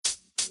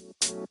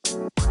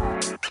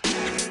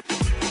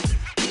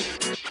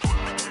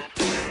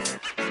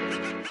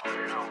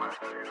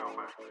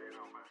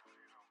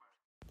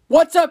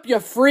What's up, you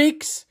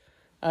freaks?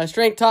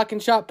 Strength Talk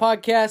and Shop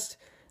podcast.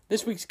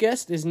 This week's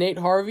guest is Nate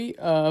Harvey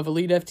of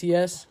Elite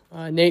FTS.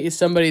 Nate is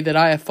somebody that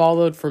I have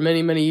followed for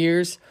many, many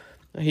years.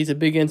 He's a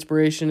big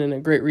inspiration and a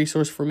great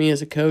resource for me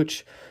as a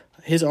coach.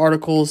 His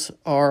articles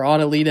are on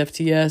Elite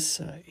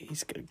FTS.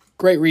 He's a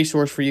great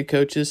resource for you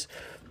coaches.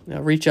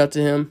 Reach out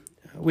to him.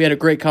 We had a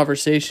great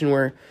conversation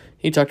where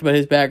he talked about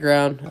his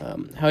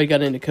background, how he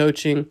got into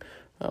coaching,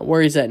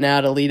 where he's at now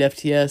at Elite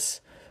FTS.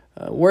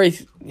 Where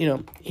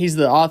he's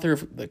the author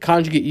of the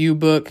Conjugate U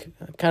book,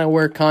 kind of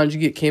where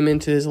Conjugate came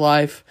into his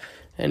life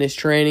and his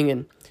training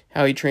and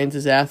how he trains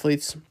his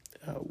athletes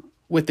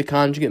with the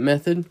Conjugate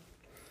method.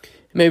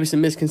 Maybe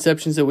some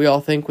misconceptions that we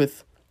all think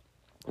with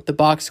the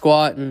box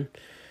squat and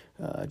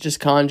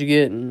just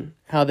Conjugate and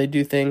how they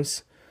do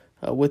things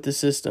with the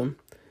system.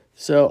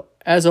 So,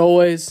 as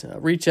always,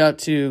 reach out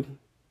to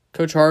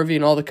Coach Harvey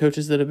and all the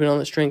coaches that have been on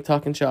the Strength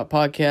Talk and Shop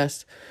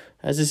podcast,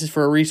 as this is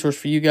for a resource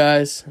for you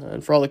guys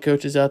and for all the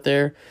coaches out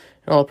there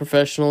and all the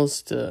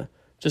professionals to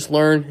just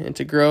learn and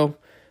to grow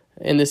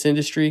in this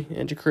industry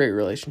and to create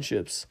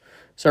relationships.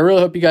 So I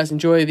really hope you guys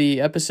enjoy the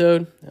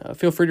episode.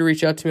 Feel free to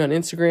reach out to me on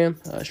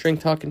Instagram.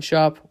 Strength Talk and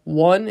Shop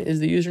 1 is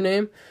the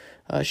username.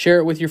 Share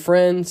it with your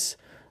friends.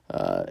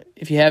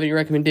 If you have any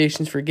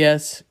recommendations for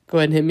guests, go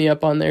ahead and hit me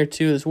up on there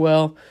too as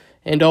well.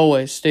 And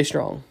always, stay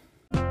strong.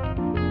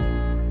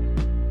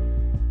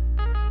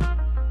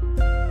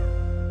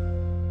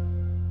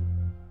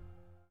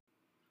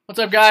 What's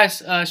up,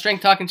 guys?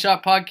 Strength Talk and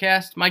Shop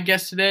podcast. My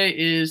guest today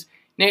is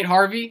Nate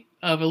Harvey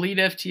of Elite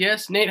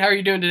FTS. Nate, how are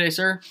you doing today,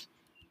 sir?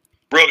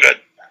 Real good.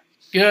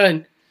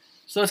 Good.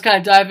 So let's kind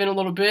of dive in a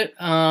little bit.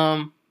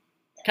 Kind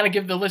of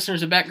give the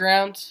listeners a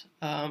background.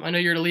 I know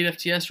you're at Elite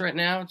FTS right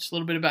now. Just a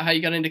little bit about how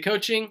you got into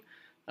coaching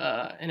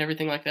and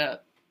everything like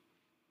that.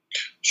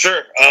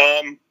 Sure.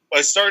 I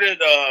started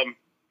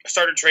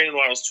training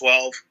when I was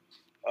 12.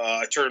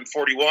 I turned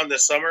 41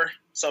 this summer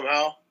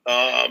somehow.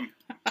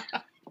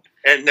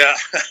 And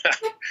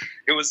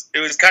it was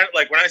kind of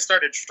like when I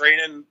started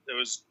training, it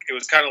was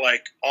kind of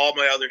like all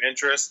my other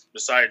interests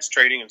besides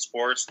training and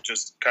sports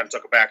just kind of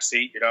took a back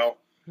seat,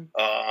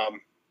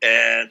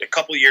 and a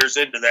couple of years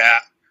into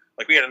that,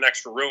 like we had an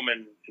extra room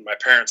in my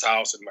parents'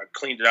 house and I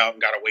cleaned it out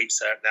and got a weight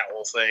set and that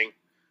whole thing.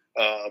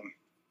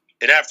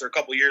 And after a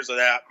couple of years of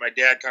that, my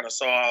dad kind of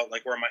saw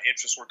like where my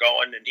interests were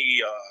going, and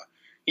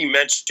he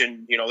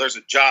mentioned, there's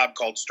a job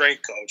called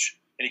strength coach,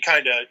 and he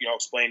kind of,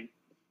 explained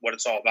what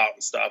it's all about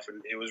and stuff.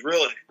 And it was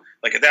really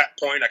like at that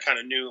point, I kind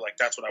of knew like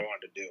that's what I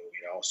wanted to do,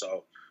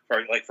 So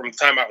from the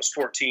time I was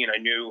 14, I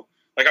knew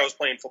like I was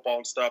playing football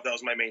and stuff. That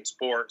was my main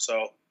sport.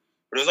 So,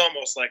 but it was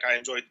almost like I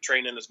enjoyed the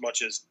training as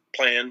much as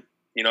playing,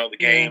 the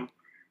game.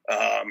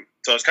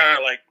 So it's kind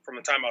of like from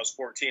the time I was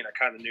 14, I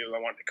kind of knew I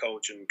wanted to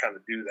coach and kind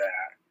of do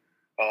that.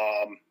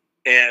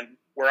 And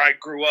where I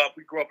grew up,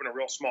 we grew up in a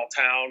real small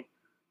town,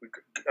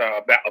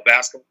 a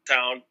basketball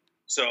town.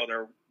 So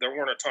there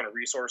weren't a ton of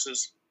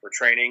resources for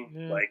training.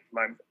 Yeah. Like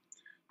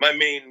my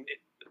main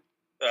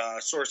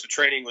source of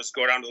training was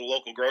go down to the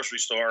local grocery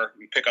store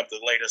and pick up the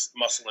latest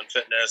Muscle and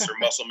Fitness or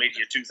Muscle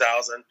Media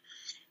 2000.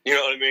 You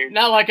know what I mean?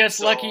 Not like us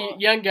lucky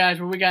young guys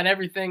where we got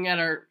everything at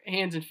our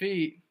hands and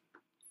feet.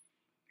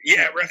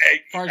 Yeah, right.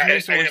 As far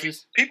as resources. I mean,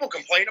 people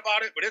complain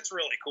about it, but it's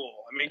really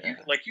cool. I mean,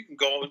 you can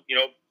go,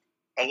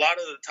 a lot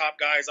of the top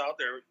guys out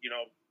there,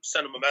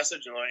 send them a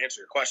message and they'll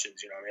answer your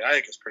questions. I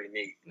think it's pretty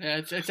neat.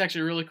 Yeah, it's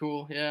actually really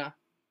cool. Yeah.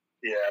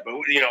 Yeah, but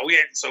we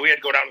had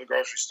to go down to the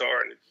grocery store,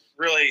 and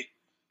really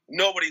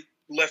nobody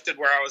lifted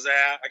where I was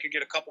at. I could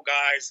get a couple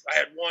guys. I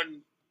had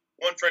one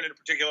friend in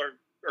particular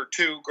or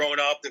two growing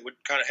up that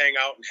would kind of hang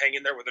out and hang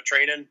in there with the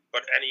training.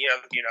 But any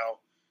of you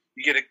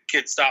get a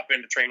kid stop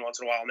in to train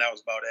once in a while, and that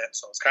was about it.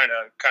 So it's kind of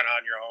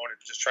on your own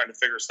and just trying to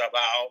figure stuff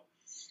out.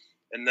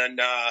 And then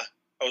I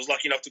was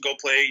lucky enough to go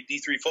play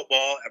D3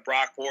 football at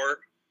Brockport.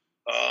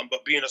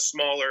 But being a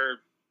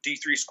smaller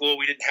D3 school,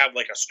 we didn't have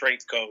like a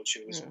strength coach.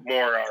 It was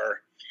more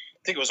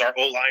I think it was our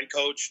O-line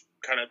coach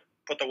kind of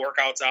put the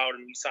workouts out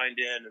and we signed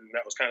in, and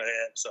that was kind of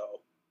it. So,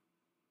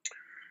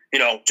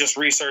 just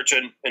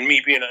researching, and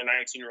me being a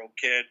 19-year-old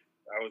kid,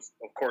 I was,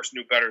 of course,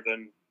 knew better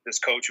than this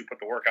coach who put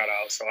the workout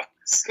out. So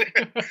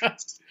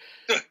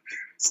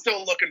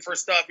still looking for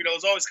stuff,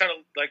 it's always kind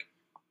of like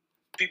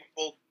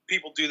people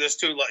do this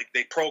too. Like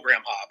they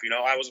program hop,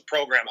 I was a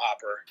program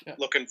hopper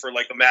looking for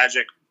like the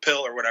magic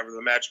pill or whatever,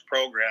 the magic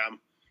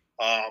program.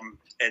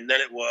 And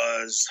then it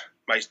was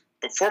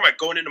before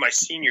going into my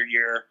senior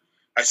year,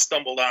 I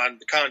stumbled on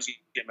the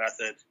Conjugate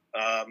method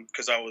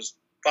because I was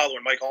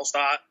following Mike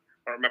Allstott.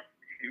 I remember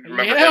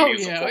him. He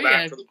was a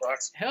fullback for the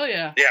Bucs. Hell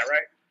yeah. Yeah,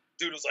 right.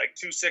 Dude was like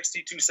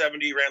 260,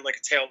 270, ran like a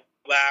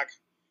tailback.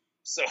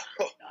 So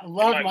I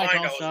love Mike Allstott.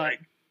 I was like,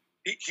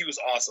 he was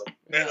awesome.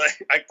 Yeah.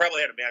 I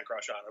probably had a man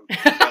crush on him.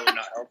 Probably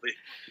not healthy.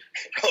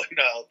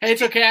 Hey,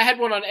 it's okay. I had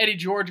one on Eddie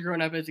George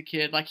growing up as a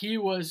kid. Like, he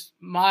was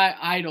my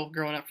idol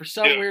growing up for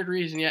some weird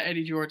reason. Yeah,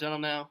 Eddie George. I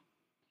don't know.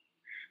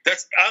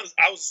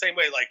 I was the same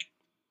way. Like,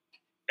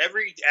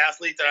 every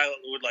athlete that I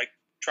would like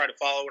try to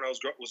follow when I was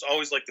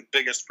always like the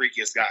biggest,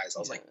 freakiest guys. I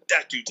was like,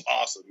 that dude's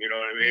awesome. You know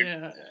what I mean?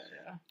 Yeah.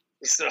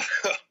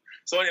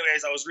 So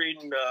anyways, I was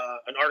reading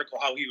an article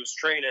how he was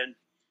training,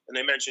 and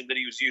they mentioned that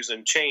he was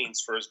using chains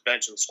for his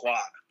bench and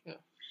squat. Yeah.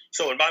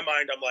 So in my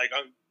mind, I'm like,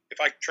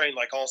 if I train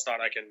like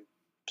Allstott, I can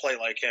play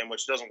like him,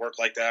 which doesn't work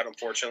like that,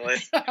 unfortunately.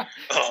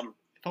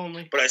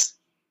 Only. But I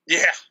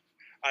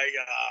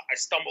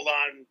stumbled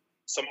on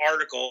some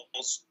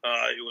articles.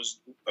 I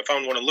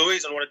found one of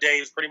Louis and one of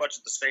Dave's pretty much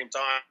at the same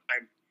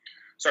time.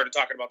 Started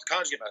talking about the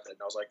conjugate method,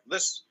 and I was like,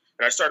 this.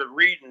 And I started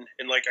reading,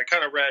 and like I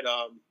kind of read,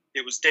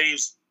 it was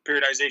Dave's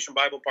Periodization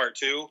Bible Part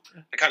 2.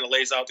 It kind of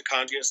lays out the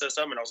conjugate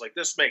system, and I was like,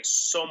 this makes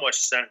so much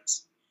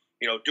sense.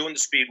 You know, doing the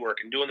speed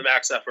work and doing the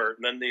max effort,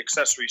 and then the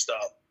accessory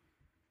stuff.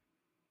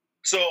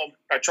 So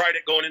I tried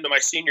it going into my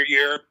senior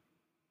year.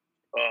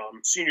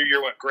 Senior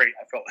year went great.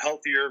 I felt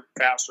healthier,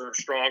 faster,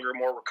 stronger,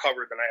 more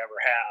recovered than I ever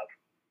have.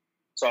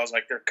 So I was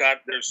like,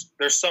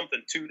 there's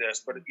something to this,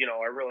 but you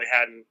know, I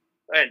hadn't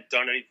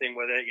done anything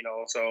with it, you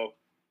know. So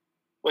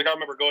like I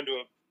remember going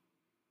to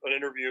an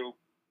interview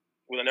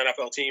with an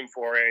NFL team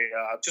for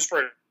just for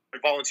a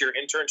volunteer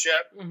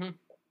internship. Mm-hmm.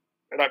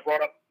 And I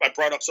brought up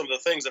some of the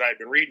things that I'd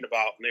been reading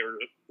about, and they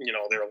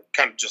were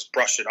kind of just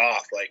brushed it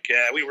off, like,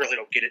 yeah, we really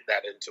don't get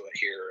that into it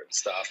here and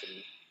stuff,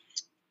 and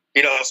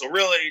you know, so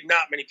really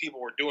not many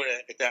people were doing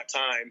it at that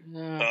time.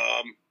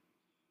 Yeah.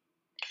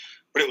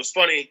 But it was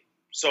funny.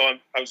 So I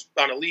was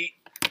on Elite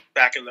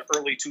back in the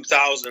early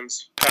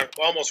 2000s,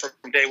 almost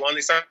from day one.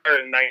 They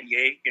started in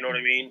 '98. You know what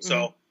I mean? Mm-hmm.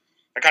 So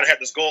I kind of had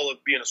this goal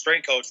of being a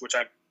strength coach, which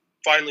I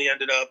finally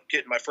ended up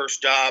getting my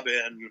first job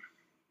in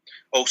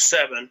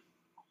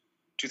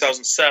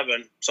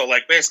 2007. So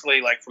like basically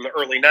like from the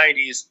early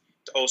 90s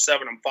to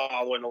 07, I'm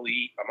following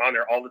Elite. I'm on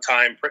there all the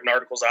time, printing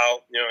articles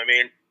out. You know what I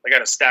mean? I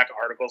got a stack of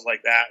articles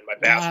like that in my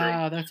bathroom.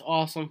 Wow, that's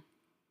awesome.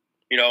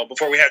 You know,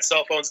 before we had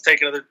cell phones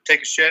to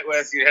take a shit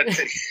with, you had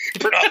to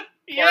print out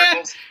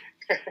articles.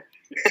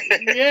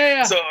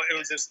 Yeah. So it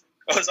was just,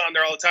 I was on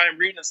there all the time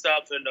reading and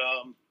stuff, and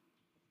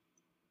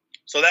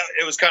so that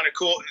it was kind of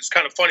cool. It's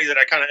kind of funny that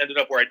I kind of ended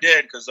up where I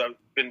did, because I've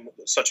been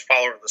such a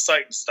follower of the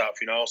site and stuff,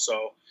 you know.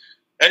 So,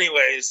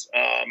 anyways,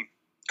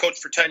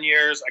 coached for 10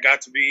 years. I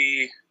was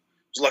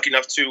lucky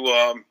enough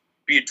to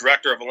be a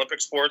director of Olympic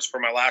sports for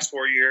my last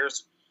 4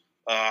 years.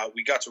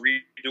 We got to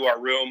redo our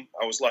room.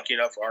 I was lucky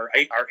enough. Our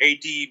AD,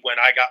 when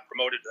I got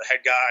promoted to the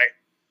head guy,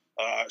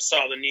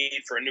 saw the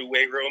need for a new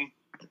weight room.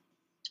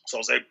 So I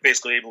was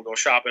basically able to go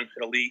shopping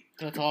at Elite.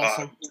 That's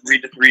awesome.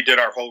 Redid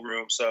our whole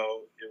room.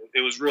 So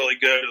it was really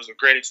good. It was a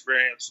great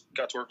experience.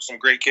 Got to work with some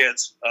great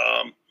kids.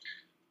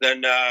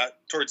 Then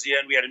towards the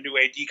end, we had a new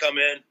AD come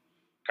in.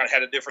 Kind of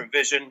had a different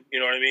vision. You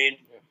know what I mean?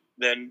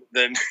 Yeah.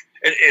 Then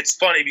it's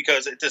funny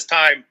because at this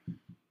time,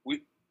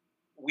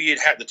 we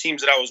had the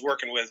teams that I was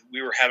working with,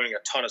 we were having a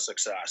ton of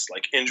success.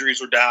 Like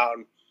injuries were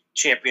down,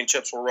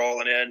 championships were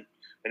rolling in,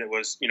 and it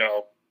was, you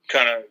know,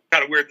 kind of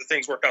weird that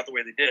things worked out the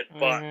way they did.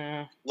 But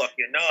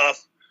lucky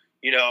enough,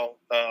 you know,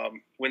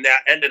 when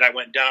that ended, I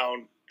went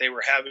down. They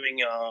were having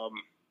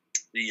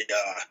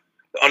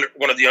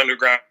one of the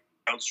underground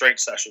strength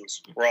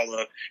sessions where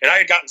and I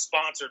had gotten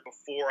sponsored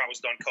before I was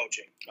done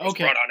coaching. I was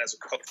brought on as a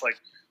coach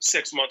like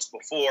 6 months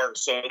before,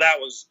 so that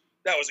was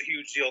a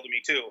huge deal to me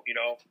too, you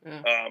know,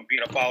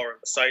 being a follower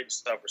of the site and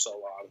stuff for so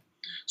long.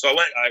 So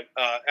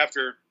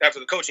after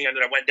the coaching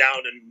ended, I went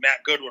down, and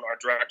Matt Goodwin, our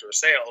director of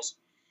sales,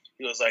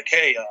 he was like,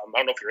 hey, I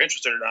don't know if you're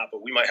interested or not,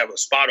 but we might have a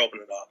spot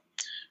opening up.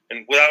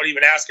 And without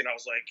even asking, I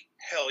was like,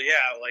 hell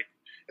yeah. Like,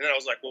 and then I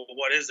was like, well,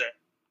 what is it?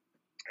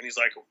 And he's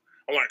like,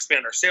 I want to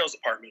expand our sales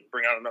department and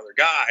bring on another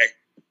guy.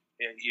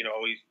 And, you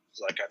know, he's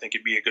like, I think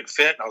it'd be a good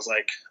fit. And I was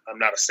like, I'm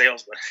not a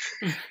salesman,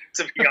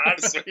 to be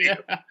honest with you.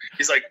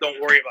 He's like, don't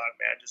worry about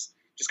it, man.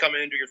 Just come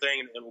in and do your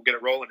thing, and we'll get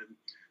it rolling. And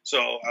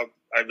so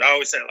I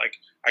always said, like,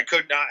 I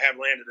could not have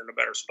landed in a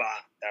better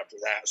spot after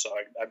that. So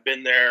I've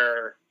been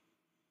there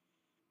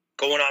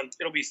going on,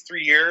 it'll be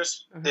 3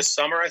 years this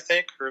summer, I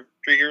think, or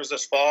 3 years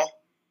this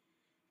fall.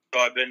 So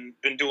I've been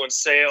doing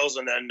sales,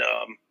 and then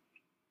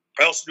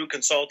I also do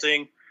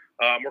consulting.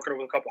 I'm working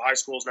with a couple high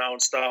schools now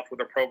and stuff with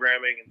their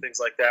programming and things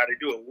like that. I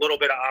do a little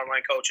bit of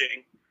online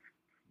coaching,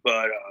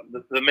 but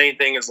the main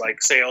thing is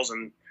like sales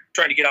and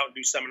trying to get out and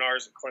do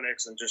seminars and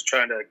clinics and just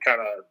trying to kind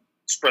of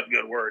spread the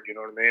good word. You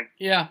know what I mean?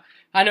 Yeah.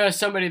 I know as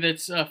somebody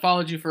that's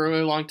followed you for a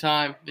really long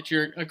time that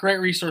you're a great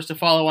resource to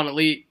follow on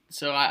Elite.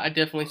 So I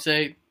definitely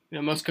say, you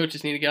know, most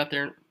coaches need to get out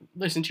there and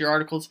listen to your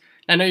articles.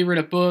 I know you read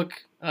a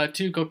book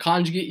too called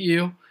Conjugate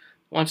You.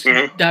 Why don't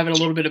you dive in a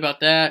little bit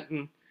about that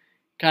and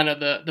kind of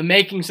the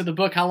makings of the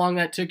book, how long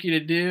that took you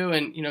to do,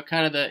 and, you know,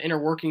 kind of the inner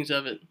workings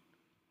of it.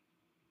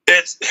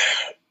 It's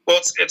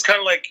kind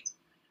of like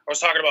I was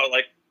talking about,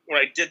 like when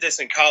I did this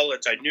in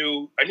college, I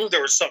knew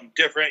there was something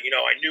different. You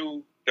know, I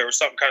knew there was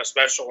something kind of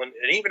special. And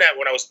even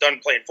when I was done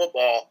playing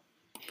football,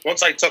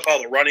 once I took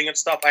all the running and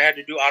stuff I had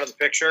to do out of the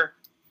picture,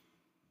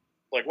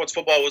 like once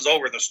football was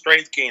over, the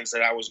strength gains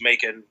that I was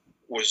making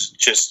was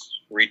just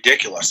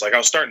ridiculous. Like I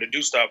was starting to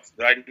do stuff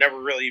that I never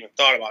really even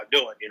thought about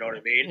doing. You know what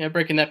I mean? Yeah,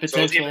 breaking that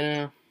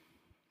potential.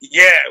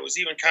 yeah, it was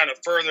even kind of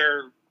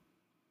further,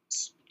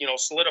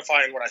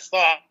 solidifying what I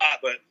thought.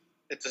 But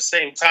at the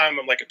same time,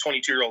 I'm like a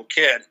 22-year-old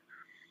kid,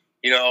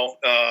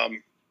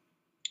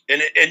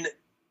 and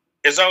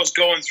as I was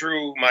going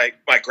through my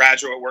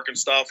graduate work and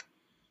stuff,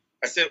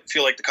 I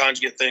feel like the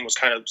conjugate thing was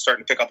kind of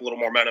starting to pick up a little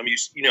more momentum.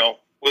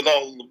 With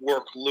all the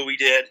work Louis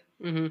did,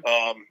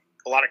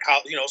 a lot of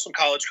some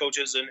college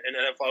coaches and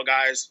NFL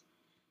guys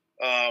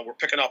were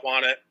picking up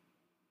on it,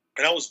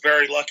 and I was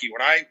very lucky.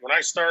 When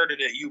I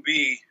started at UB,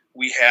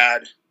 we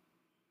had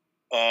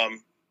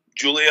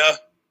Julia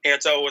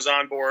Anto was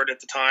on board at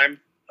the time,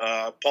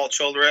 Paul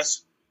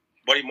Childress,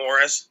 Buddy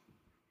Morris.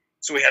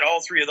 So we had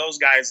all three of those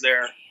guys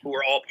there who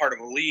were all part of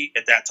Elite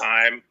at that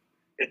time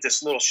at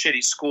this little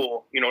shitty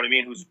school, you know what I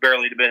mean, who's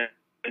barely been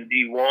in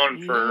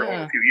D1 for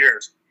a few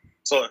years.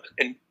 So,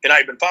 and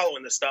I'd been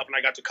following this stuff, and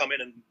I got to come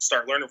in and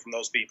start learning from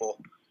those people,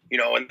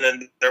 and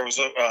then there was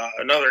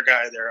another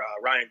guy there,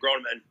 Ryan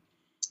Groneman.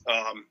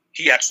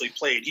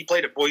 He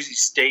played at Boise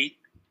State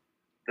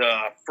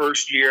the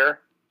first year.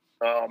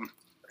 I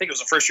think it was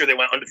the first year they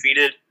went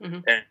undefeated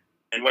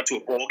and went to a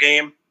bowl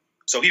game.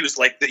 So he was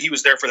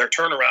there for their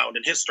turnaround,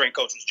 and his strength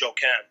coach was Joe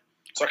Ken.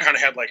 So I kind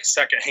of had like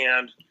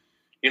secondhand,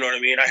 you know what I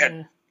mean?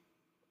 I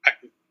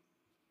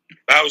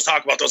always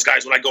talk about those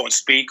guys when I go and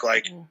speak.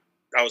 Like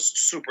I was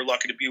super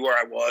lucky to be where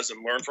I was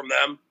and learn from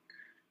them,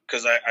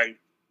 because I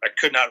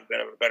could not have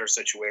been in a better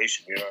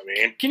situation. You know what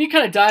I mean? Can you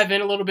kind of dive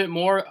in a little bit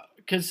more?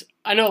 Because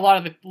I know a lot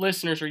of the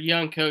listeners are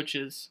young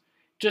coaches.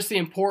 Just the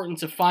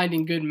importance of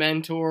finding good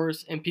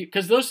mentors, and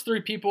because those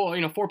three people,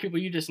 4 people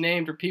you just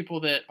named, are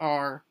people that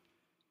are,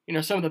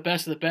 some of the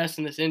best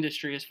in this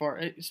industry. As far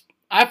as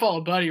I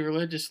follow Buddy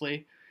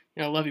religiously,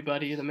 love you,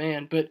 Buddy, you're the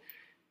man. But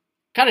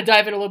kind of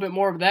dive in a little bit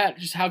more of that,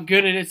 just how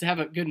good it is to have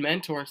a good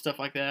mentor and stuff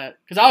like that.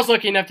 Because I was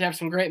lucky enough to have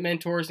some great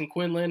mentors in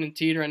Quinlan and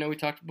Teeter. I know we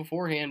talked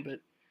beforehand, but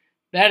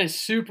that is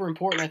super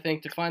important, I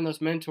think, to find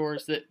those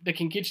mentors that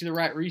can get you the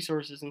right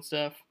resources and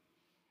stuff.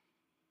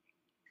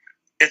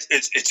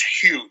 It's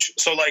huge.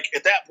 So like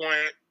at that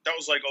point, that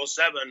was like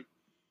 2007,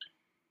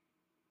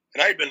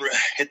 and I had been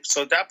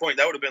so at that point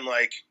that would have been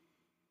like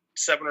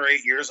 7 or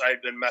 8 years I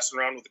had been messing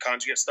around with the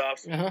conjugate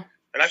stuff, and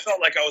I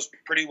felt like I was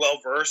pretty well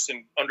versed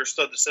and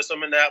understood the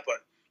system in that, but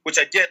which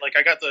I did. Like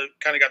I got the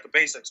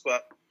basics,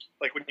 but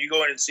like when you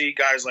go in and see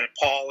guys like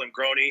Paul and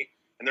Groney,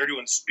 and they're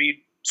doing speed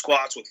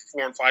squats with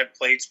 4 and 5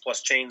 plates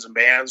plus chains and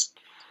bands,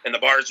 and the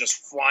bar is just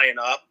flying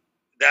up.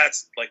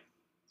 That's like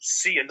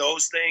seeing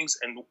those things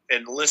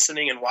and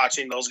listening and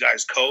watching those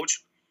guys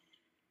coach.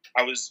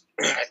 I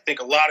think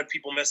a lot of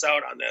people miss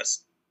out on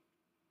this.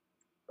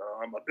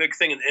 A big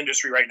thing in the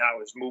industry right now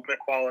is movement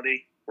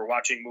quality. We're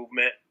watching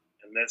movement,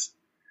 and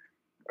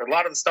a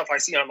lot of the stuff I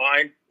see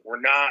online, we're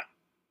not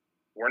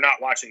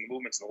watching the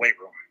movements in the weight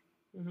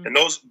room. And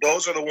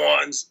those are the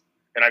ones,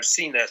 and I've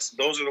seen this,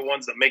 those are the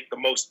ones that make the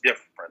most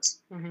difference.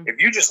 If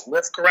you just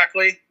lift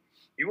correctly,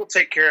 you will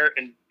take care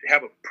and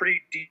have a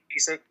pretty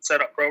decent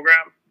setup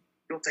program.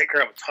 You'll take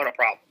care of a ton of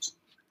problems.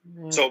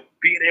 So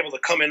being able to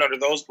come in under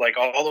those, like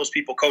all those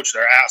people coach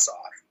their ass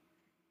off.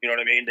 You know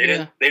what I mean? They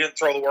didn't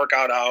throw the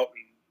workout out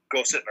and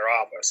go sit in their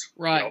office.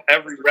 Right.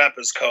 Every rep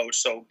is coached.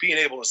 So being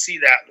able to see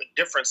that and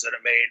the difference that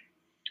it made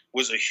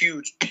was a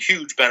huge,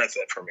 huge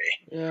benefit for me.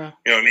 Yeah.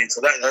 You know what I mean?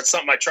 So that's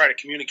something I try to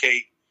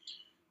communicate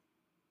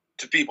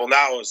to people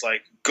now, is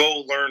like,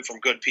 go learn from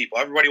good people.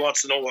 Everybody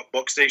wants to know what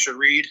books they should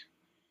read.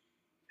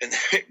 And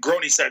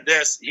Groney said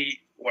this,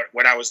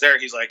 when I was there,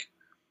 he's like,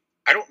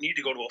 I don't need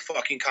to go to a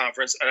fucking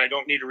conference, and I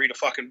don't need to read a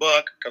fucking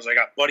book, because I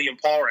got Buddy and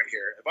Paul right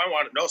here. If I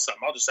want to know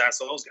something, I'll just ask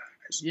those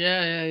guys.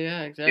 Yeah,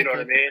 exactly. You know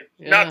what I mean?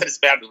 Yeah. Not that it's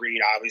bad to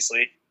read,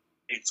 obviously.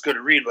 It's good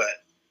to read, but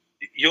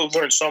you'll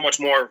learn so much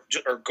more,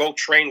 or go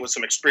train with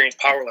some experienced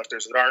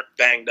powerlifters that aren't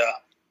banged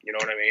up. You know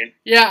what I mean?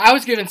 Yeah, I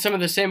was given some of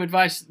the same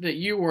advice that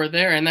you were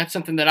there, and that's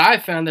something that I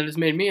found that has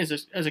made me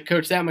as a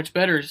coach that much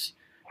better, is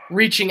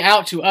reaching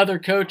out to other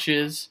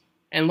coaches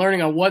and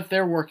learning on what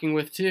they're working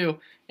with too.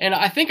 And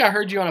I think I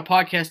heard you on a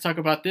podcast talk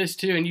about this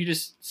too, and you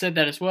just said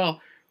that as well.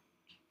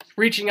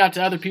 Reaching out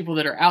to other people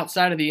that are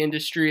outside of the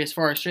industry as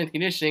far as strength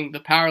conditioning, the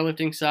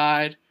powerlifting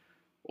side,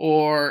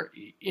 or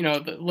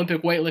the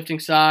Olympic weightlifting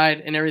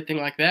side and everything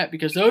like that,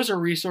 because those are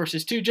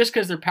resources too. Just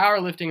because they're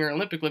powerlifting or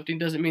Olympic lifting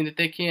doesn't mean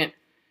that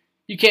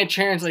you can't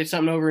translate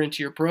something over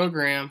into your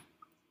program.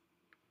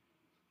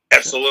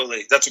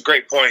 Absolutely. That's a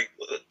great point.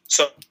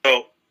 So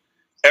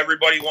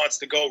everybody wants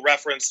to go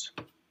reference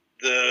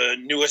the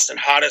newest and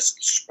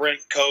hottest sprint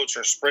coach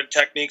or sprint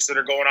techniques that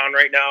are going on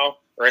right now,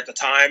 or at the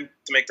time,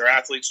 to make their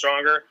athletes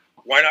stronger.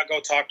 Why not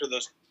go talk to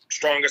the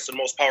strongest and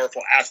most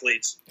powerful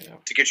athletes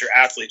to get your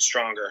athletes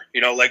stronger?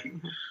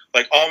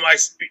 Like all my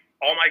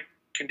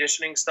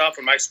conditioning stuff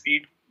and my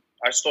speed,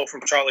 I stole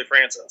from Charlie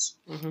Francis.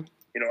 You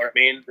know what I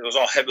mean? It was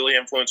all heavily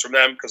influenced from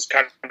them, because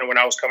kind of when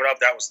I was coming up,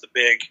 that was the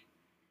big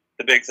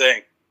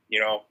thing.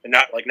 And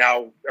not like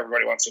now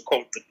everybody wants to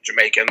quote the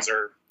Jamaicans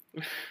or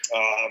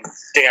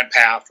Dan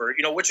Paff, or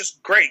which is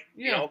great.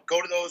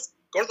 Go to those.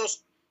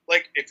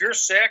 Like, if you're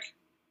sick,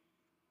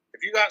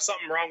 if you got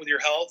something wrong with your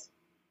health,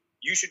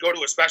 you should go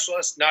to a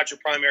specialist, not your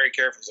primary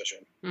care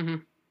physician.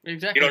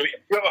 Exactly. You know what I mean?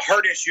 If you have a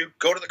heart issue,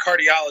 go to the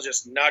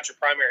cardiologist, not your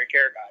primary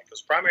care guy,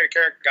 because primary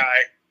care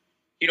guy,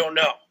 he don't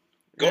know.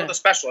 Go to the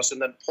specialist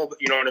and then pull.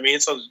 You know what I mean?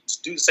 So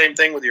do the same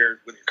thing with your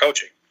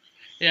coaching.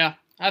 Yeah,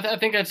 I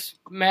think that's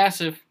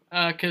massive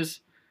because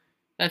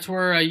that's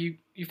where you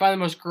find the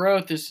most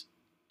growth is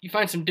you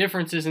find some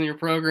differences in your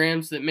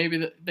programs that maybe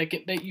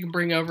that you can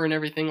bring over and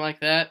everything like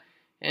that.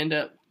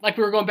 And like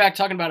we were going back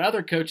talking about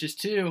other coaches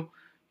too,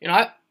 you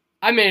know,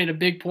 I made it a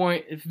big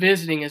point of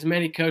visiting as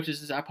many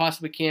coaches as I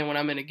possibly can when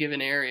I'm in a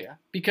given area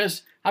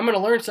because I'm going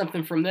to learn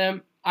something from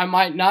them. I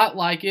might not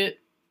like it,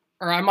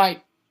 or I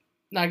might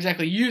not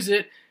exactly use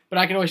it, but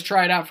I can always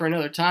try it out for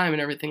another time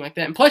and everything like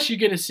that. And plus, you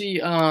get to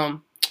see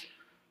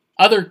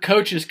other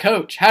coaches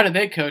coach. How do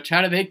they coach?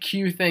 How do they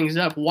cue things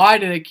up? Why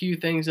do they cue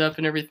things up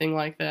and everything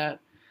like that?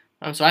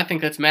 So I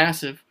think that's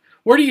massive.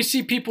 Where do you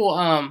see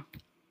people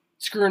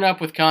screwing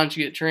up with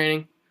conjugate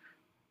training?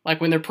 Like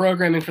when they're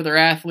programming for their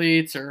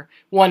athletes or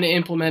wanting to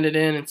implement it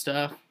in and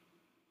stuff?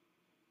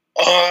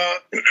 I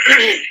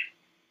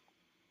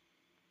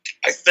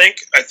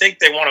think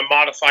they want to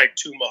modify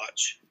too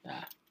much.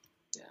 Yeah.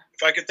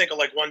 If I could think of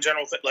like one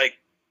general thing, like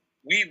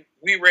we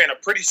ran a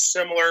pretty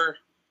similar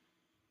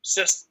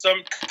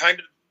system kind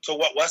of to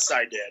what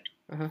Westside did.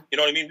 Uh-huh. You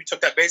know what I mean? We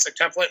took that basic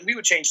template and we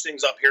would change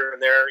things up here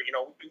and there. You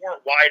know, we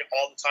weren't wide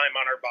all the time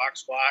on our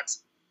box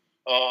squats.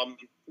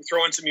 We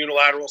throw in some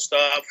unilateral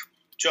stuff,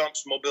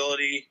 jumps,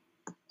 mobility.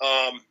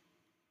 But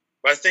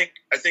I think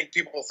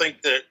people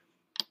think that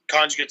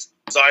conjugate's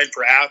designed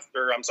for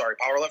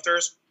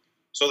powerlifters,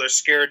 so they're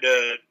scared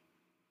to,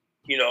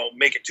 you know,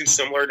 make it too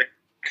similar to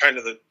kind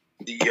of the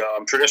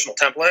traditional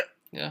template.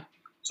 Yeah.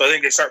 So I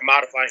think they start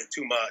modifying it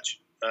too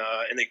much,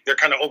 and they're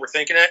kind of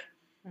overthinking it.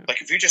 Yeah.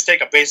 Like if you just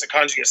take a basic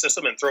conjugate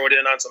system and throw it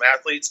in on some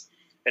athletes,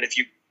 and if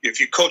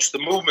you coach the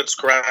movements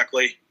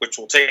correctly, which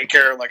will take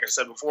care of, like I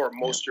said before,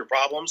 most of your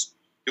problems,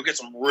 you'll get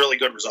some really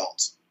good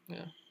results.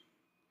 Yeah.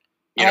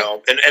 You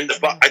know,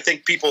 I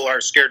think people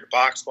are scared to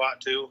box squat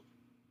too.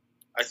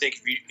 I think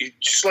if you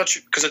just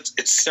because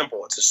it's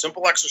simple. It's a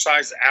simple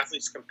exercise that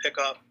athletes can pick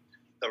up,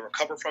 they'll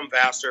recover from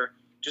faster.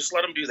 Just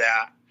let them do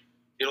that.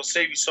 It'll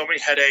save you so many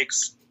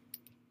headaches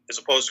as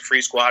opposed to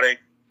free squatting.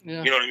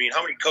 Yeah. You know what I mean?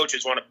 How many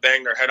coaches want to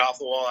bang their head off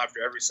the wall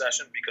after every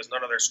session because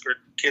none of their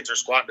kids are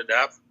squatting to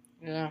death?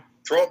 Yeah.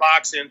 Throw a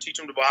box in, teach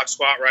them to box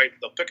squat right.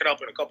 They'll pick it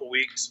up in a couple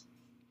weeks,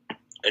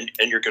 and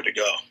you're good to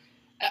go.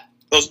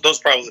 Those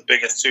are probably the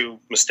biggest two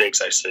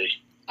mistakes I see.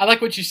 I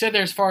like what you said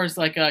there as far as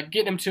like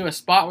getting them to a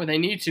spot where they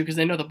need to because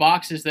they know the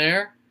box is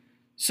there.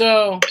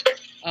 So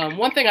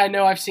one thing I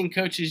know I've seen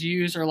coaches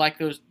use are like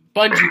those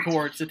bungee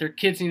cords that their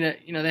kids need to,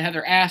 you know, they have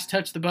their ass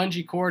touch the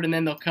bungee cord and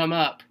then they'll come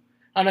up.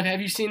 I don't know,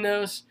 have you seen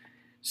those?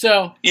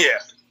 So yeah,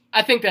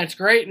 I think that's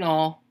great and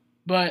all,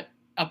 but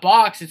a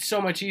box, it's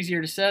so much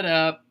easier to set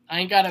up. I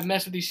ain't got to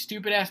mess with these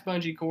stupid ass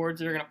bungee cords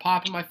that are going to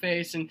pop in my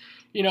face and,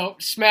 you know,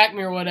 smack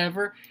me or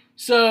whatever.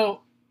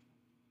 So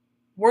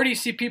where do you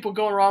see people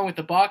going wrong with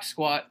the box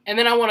squat? And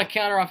then I want to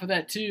counter off of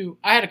that too.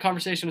 I had a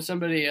conversation with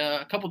somebody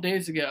a couple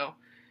days ago,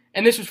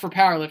 and this was for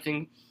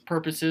powerlifting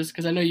purposes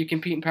because I know you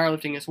compete in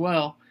powerlifting as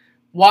well.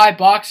 Why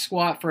box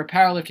squat for a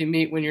powerlifting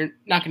meet when you're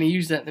not going to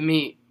use that in the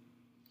meet?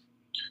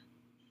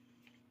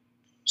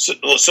 So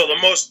the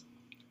most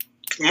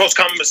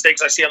common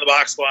mistakes I see on the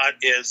box squat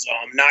is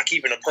not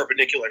keeping a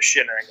perpendicular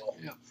shin angle.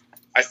 Yeah.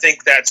 I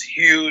think that's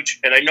huge,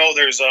 and I know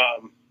there's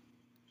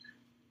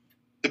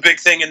the big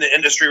thing in the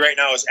industry right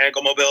now is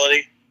ankle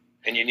mobility,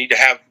 and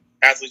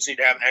athletes need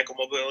to have ankle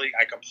mobility.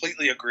 I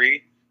completely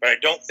agree, but I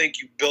don't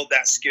think you build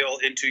that skill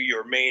into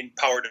your main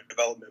power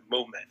development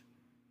movement.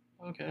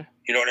 Okay.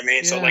 You know what I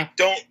mean? Yeah. So like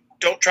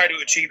don't try to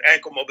achieve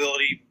ankle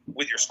mobility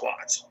with your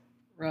squats.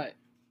 Right.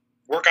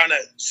 Work on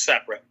it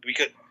separate,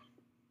 because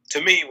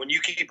to me, when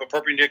you keep a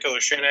perpendicular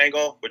shin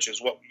angle, which is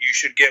what you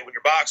should get when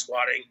you're box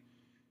squatting,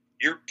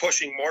 you're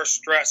pushing more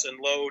stress and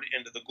load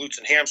into the glutes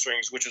and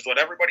hamstrings, which is what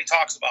everybody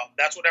talks about.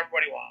 That's what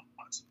everybody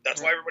wants.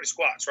 That's why everybody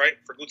squats, right?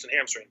 For glutes and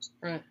hamstrings.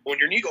 Right. When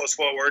your knee goes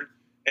forward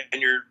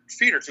and your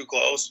feet are too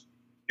close,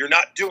 you're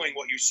not doing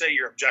what you say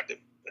your objective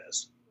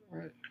is.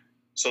 Right.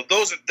 So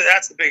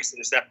that's the biggest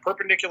thing, is that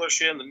perpendicular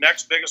shin. The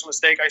next biggest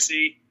mistake I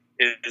see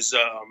is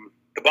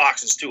the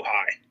box is too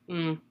high.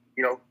 Mm.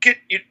 You know,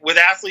 with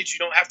athletes, you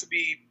don't have to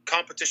be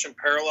competition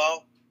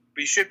parallel, but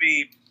you should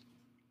be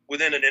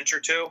within an inch or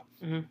two.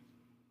 Mm-hmm.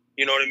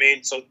 You know what I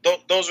mean? So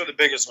those are the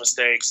biggest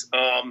mistakes.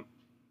 And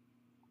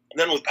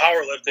then with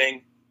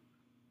powerlifting,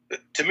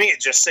 to me, it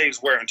just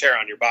saves wear and tear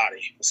on your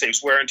body. It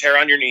saves wear and tear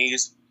on your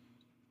knees.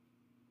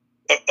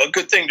 A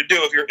good thing to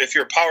do if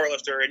you're a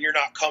powerlifter and you're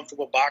not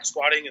comfortable box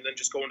squatting and then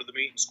just go into the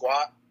meet and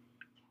squat,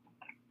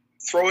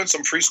 throw in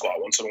some free squat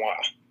once in a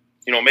while.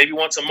 You know, maybe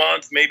once a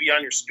month, maybe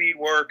on your speed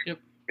work, Yep.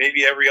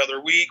 maybe every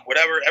other week,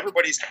 whatever.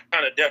 Everybody's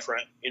kind of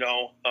different. You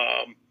know,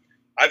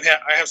 I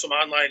have some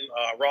online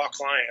raw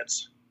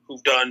clients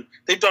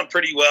they've done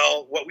pretty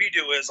well. What we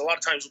do is a lot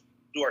of times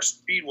we do our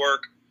speed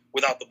work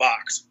without the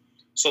box.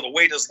 So the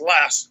weight is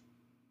less,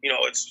 you know,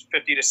 it's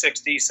 50 to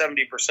 60,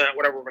 70%,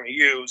 whatever we're going to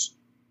use,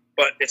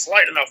 but it's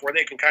light enough where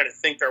they can kind of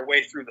think their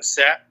way through the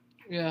set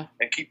Yeah.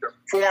 And keep their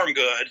form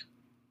good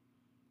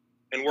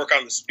and work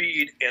on the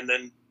speed and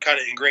then kind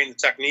of ingrain the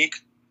technique.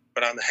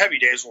 But on the heavy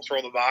days, we'll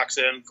throw the box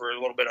in for a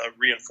little bit of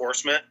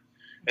reinforcement.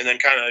 And then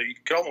kind of, you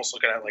could almost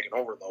look at it like an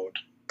overload.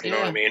 You know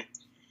what I mean?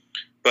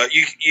 But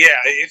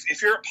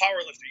if you're a power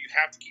lifter, you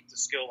have to keep the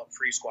skill of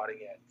free squatting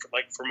in.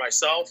 Like for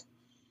myself,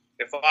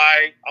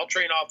 I'll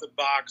train off the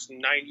box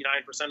 99%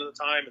 of the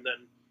time. And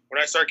then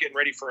when I start getting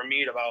ready for a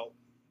meet about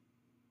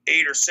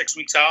 8 or 6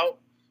 weeks out,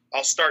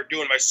 I'll start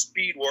doing my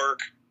speed work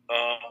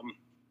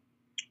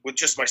with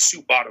just my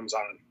suit bottoms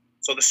on.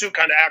 So the suit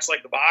kind of acts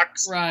like the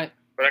box. Right.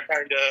 But I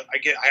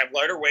have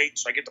lighter weight,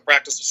 so I get to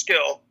practice the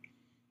skill.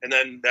 And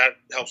then that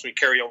helps me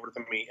carry over to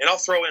the meet. And I'll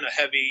throw in a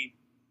heavy,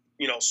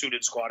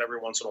 suited squat every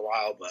once in a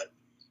while, but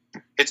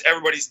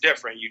everybody's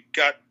different.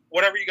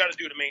 Whatever you got to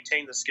do to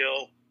maintain the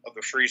skill of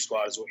the free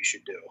squat is what you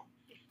should do.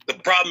 The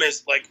problem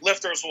is, like,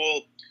 lifters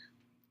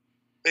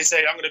they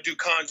say, I'm going to do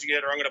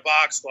conjugate or I'm going to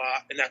box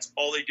squat, and that's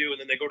all they do. And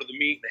then they go to the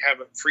meet and they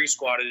haven't free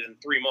squatted in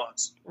 3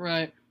 months.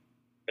 Right.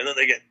 And then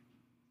they get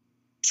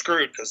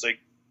screwed because they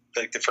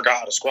forgot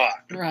how to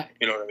squat. Right.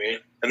 You know what I mean?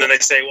 And then they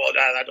say, well,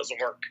 that doesn't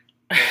work.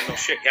 No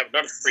shit, you haven't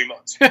done it for 3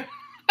 months.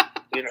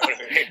 You know what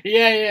I mean?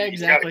 Yeah,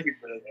 exactly. You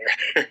gotta keep it in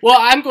there. Well,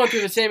 I'm going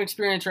through the same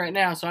experience right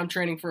now, so I'm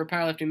training for a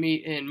powerlifting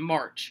meet in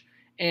March.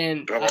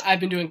 And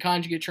I've been doing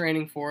conjugate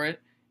training for it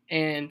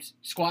and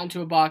squatting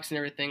to a box and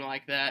everything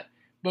like that.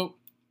 But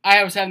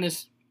I was having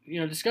this,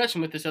 discussion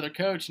with this other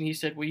coach, and he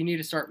said, well, you need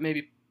to start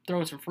maybe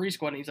throwing some free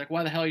squatting. He's like,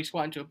 why the hell are you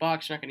squatting to a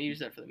box? You're not going to use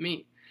that for the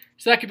meet.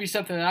 So that could be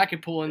something that I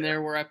could pull in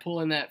there where I pull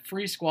in that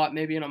free squat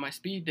maybe in on my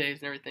speed days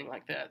and everything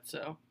like that.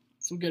 So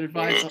some good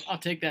advice. I'll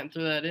take that and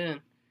throw that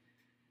in.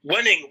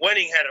 Wenning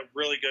had a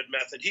really good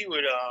method. He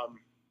would,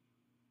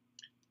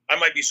 I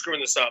might be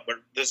screwing this up, but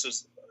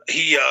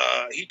he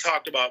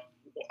talked about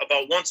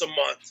once a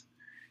month,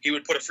 he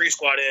would put a free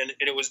squat in,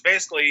 and it was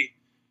basically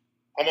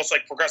almost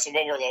like progressive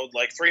overload.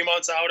 Like 3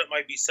 months out, it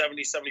might be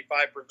 70,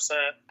 75%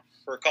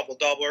 for a couple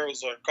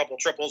doublers or a couple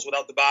triples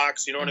without the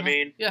box. You know what I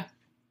mean? Yeah.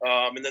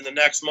 And then the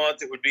next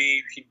month it would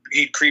be,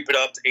 he'd creep it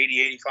up to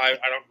 80, 85.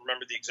 I don't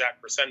remember the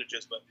exact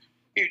percentages, but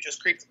he would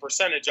just creep the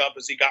percentage up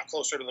as he got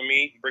closer to the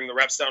meet and bring the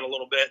reps down a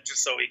little bit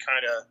just so he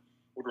kind of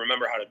would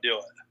remember how to do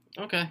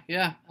it. Okay.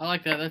 Yeah. I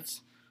like that.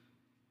 That's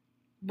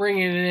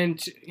bringing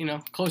it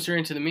in, closer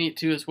into the meet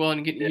too as well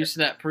and getting used to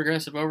that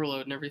progressive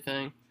overload and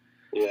everything.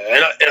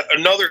 Yeah. And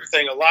another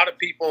thing, a lot of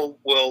people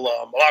will,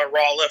 a lot of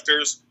raw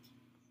lifters,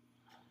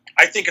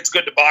 I think it's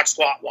good to box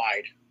squat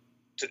wide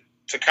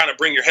to kind of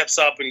bring your hips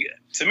up. And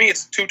to me,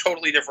 it's two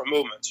totally different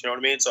movements. You know what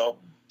I mean? So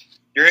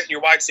you're hitting your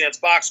wide stance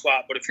box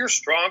squat, but if you're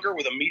stronger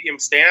with a medium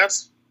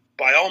stance,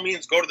 by all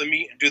means, go to the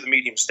meet and do the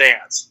medium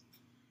stance,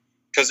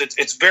 because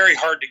it's very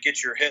hard to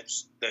get your hip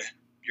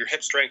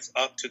strength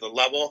up to the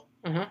level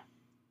of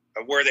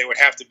where they would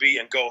have to be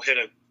and go hit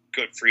a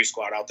good free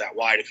squat out that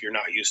wide if you're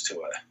not used to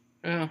it.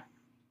 Yeah.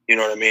 You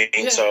know what I mean?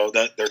 Yeah. So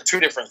they're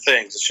two different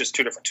things. It's just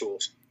two different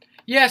tools.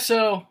 Yeah,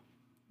 so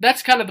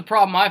that's kind of the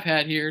problem I've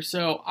had here.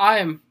 So I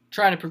am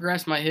trying to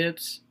progress my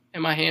hips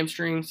and my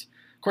hamstrings.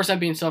 Of course, I'm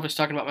being selfish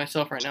talking about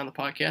myself right now on the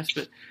podcast,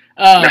 but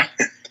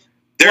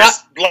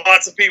there's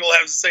lots of people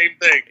have the same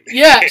thing.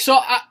 Yeah, so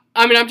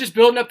I'm just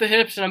building up the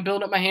hips and I'm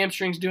building up my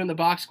hamstrings, doing the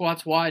box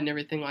squats wide and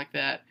everything like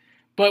that.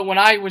 But when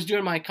I was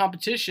doing my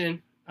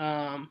competition,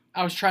 I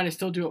was trying to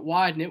still do it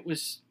wide, and it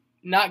was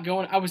not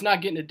going. I was not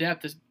getting to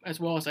depth as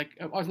well as I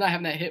was not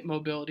having that hip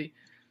mobility.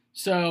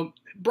 So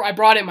I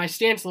brought in my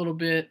stance a little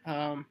bit,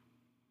 and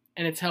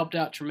it's helped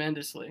out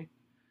tremendously.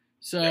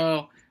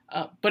 So,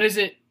 but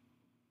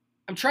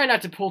I'm trying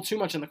not to pull too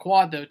much on the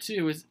quad though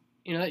too.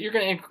 You're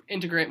going to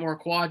integrate more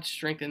quad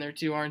strength in there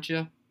too, aren't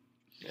you?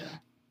 Yeah.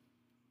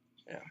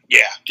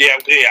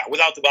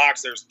 Without the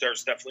box,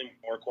 there's definitely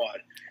more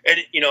quad. And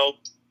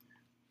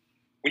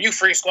when you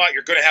free squat,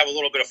 you're going to have a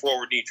little bit of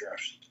forward knee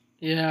drift.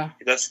 Yeah.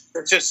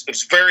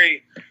 It's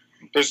very.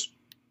 There's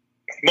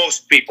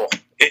most people.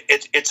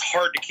 It's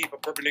hard to keep a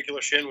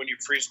perpendicular shin when you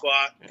free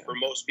squat for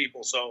most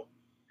people. So,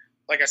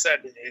 like I said,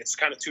 it's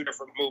kind of two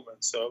different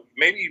movements. So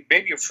maybe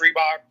a free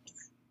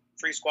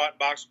squat,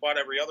 box squat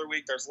every other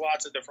week. There's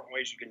lots of different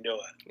ways you can do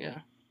it. Yeah,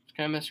 just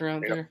kind of mess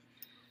around there.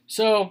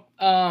 So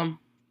I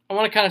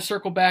want to kind of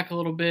circle back a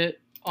little bit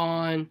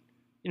on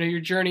your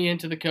journey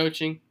into the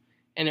coaching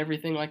and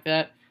everything like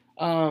that.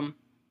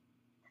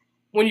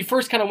 When you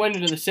first kind of went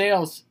into the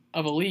sales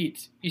of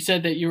Elite, you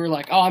said that you were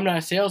like, oh, I'm not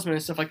a salesman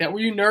and stuff like that. Were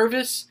you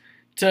nervous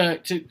to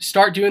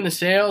start doing the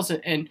sales?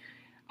 And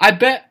I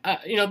bet,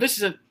 this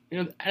is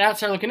an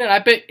outsider looking in, I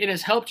bet it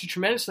has helped you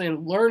tremendously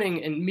in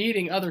learning and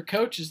meeting other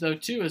coaches though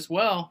too as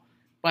well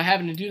by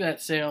having to do that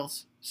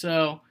sales.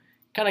 So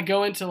kind of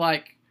go into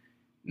like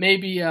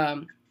maybe,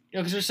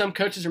 because there's some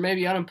coaches are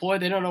maybe unemployed.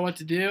 They don't know what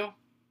to do.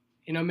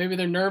 Maybe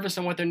they're nervous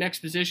on what their next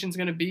position is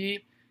going to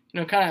be.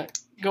 Kind of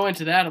go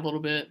into that a little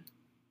bit.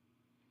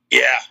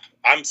 Yeah,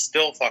 I'm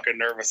still fucking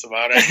nervous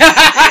about it.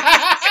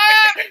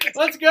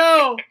 Let's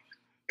go.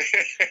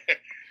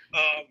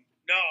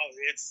 No,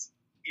 it's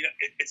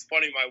it's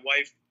funny. My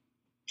wife,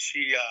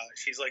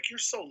 she's like, you're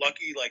so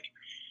lucky. Like,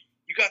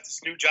 you got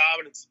this new job,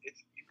 and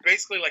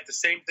basically like the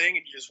same thing,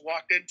 and you just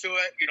walked into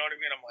it. You know what I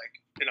mean? I'm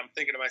like, and I'm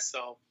thinking to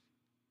myself,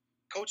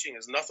 coaching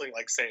is nothing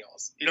like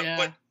sales. You know, Yeah.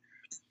 but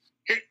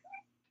here,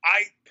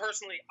 I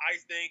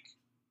think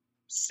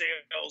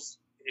sales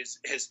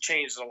has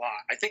changed a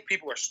lot. I think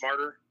people are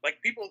smarter.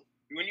 Like people,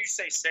 when you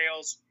say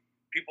sales,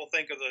 people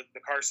think of the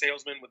car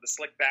salesman with the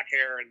slick back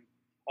hair and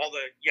all the,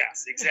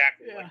 yes,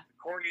 exactly. Yeah. Like the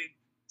corny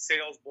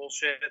sales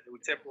bullshit that we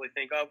typically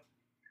think of.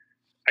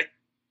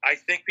 I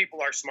think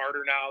people are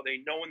smarter now. They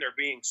know when they're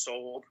being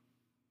sold.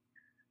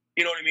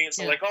 You know what I mean?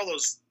 So like all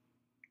those,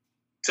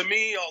 to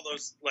me, all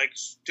those like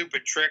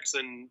stupid tricks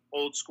and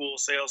old school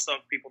sales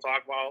stuff people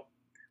talk about,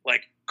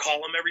 like call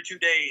them every 2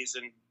 days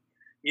and,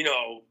 you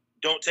know,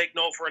 don't take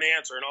no for an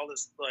answer and all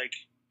this, like,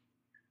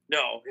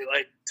 no,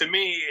 like to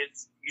me,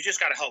 it's, you just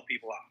got to help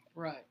people out.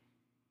 Right.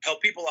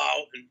 Help people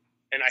out.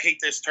 And I hate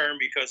this term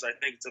because I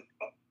think it's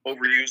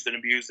overused and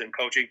abused in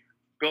coaching.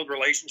 Build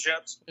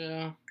relationships. Yeah.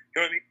 You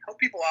know what I mean? Help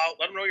people out.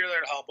 Let them know you're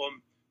there to help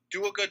them.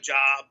 Do a good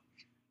job,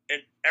 and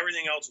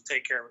everything else will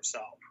take care of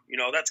itself. You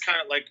know, that's kind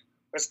of like,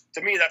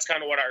 to me, that's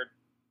kind of what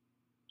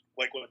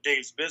what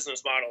Dave's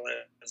business model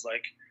is.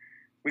 Like,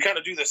 we kind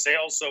of do the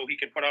sales so he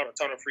can put out a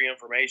ton of free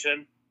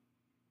information.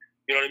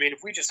 You know what I mean?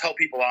 If we just help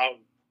people out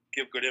and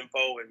give good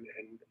info and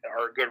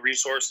are a good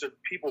resource, that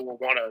people will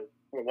want to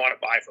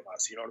buy from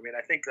us. You know what I mean?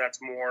 I think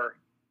that's more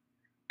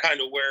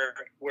kind of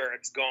where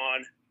it's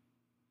gone.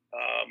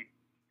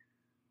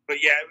 But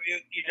yeah,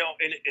 you know,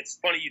 and it's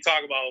funny you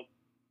talk about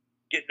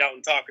getting out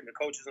and talking to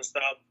coaches and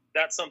stuff.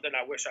 That's something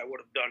I wish I would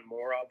have done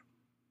more of.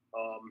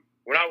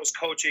 When I was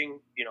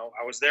coaching, you know,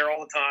 I was there all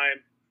the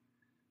time.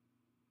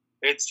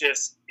 It's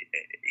just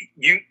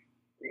you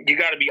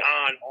got to be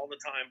on all the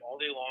time, all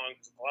day long.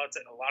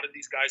 A lot of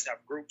these guys have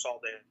groups all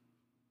day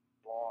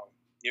long.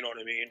 You know what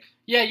I mean?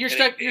 Yeah, you're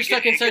stuck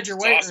inside your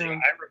weight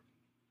room.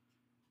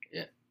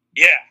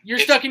 Yeah, you're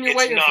stuck in your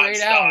weight room for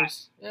 8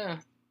 hours. Yeah.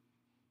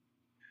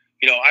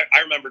 You know, I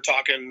remember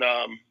talking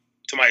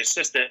to my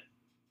assistant,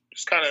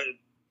 just kind of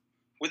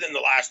within the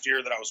last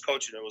year that I was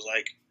coaching. It was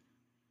like,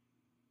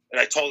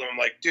 and I told him, I'm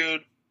like,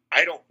 dude,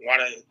 I don't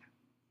want to.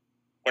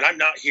 When I'm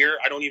not here,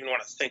 I don't even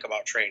want to think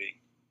about training.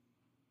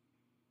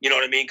 You know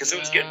what I mean? Because it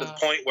was getting to the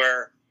point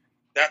where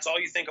that's all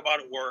you think about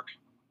at work.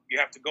 You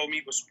have to go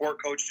meet with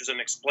sport coaches and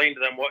explain to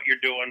them what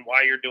you're doing,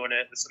 why you're doing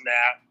it, this and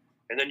that.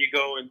 And then you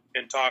go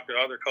and talk to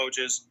other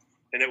coaches.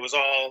 And it was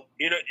all,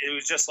 you know, it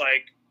was just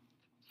like,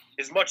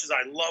 as much as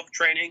I love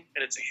training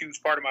and it's a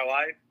huge part of my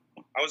life,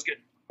 I was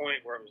getting to the point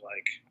where it was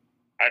like,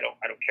 I don't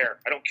care.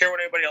 I don't care what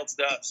anybody else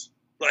does.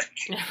 Like,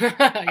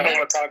 I don't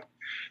want to talk.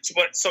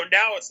 So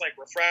now it's like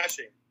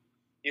refreshing.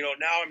 You know,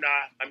 now I'm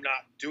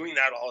not doing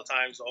that all the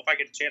time. So if I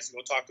get a chance to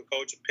go talk to a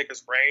coach and pick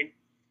his brain,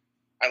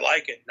 I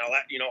like it. Now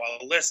that, you know,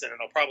 I'll listen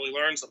and I'll probably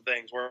learn some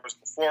things. Whereas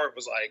before it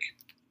was like,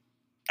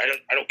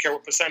 I don't care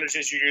what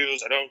percentages you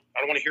use. I don't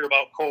want to hear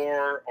about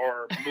core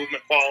or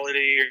movement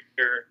quality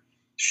or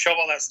shove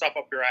all that stuff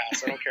up your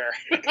ass. I don't care.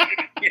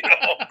 You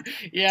know?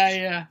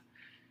 Yeah.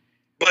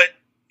 But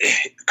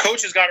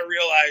coaches got to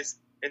realize,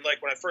 and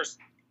like when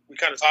we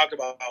kind of talked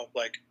about how,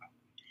 like,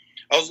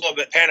 I was a little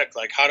bit panicked,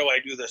 like, how do I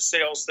do the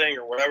sales thing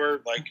or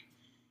whatever? Like,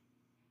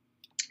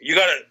 you've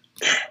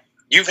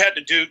had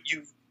to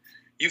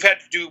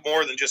do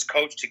more than just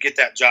coach to get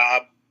that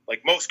job.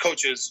 Like most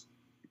coaches,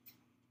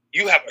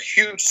 you have a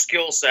huge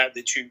skill set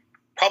that you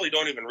probably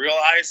don't even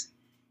realize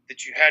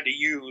that you had to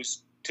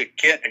use to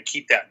get and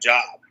keep that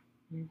job.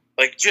 Mm-hmm.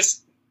 Like,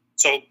 just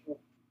so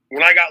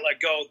when I got let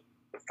go,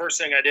 the first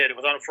thing I did, it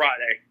was on a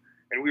Friday,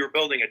 and we were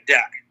building a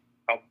deck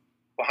out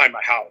behind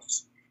my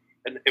house.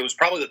 And it was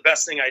probably the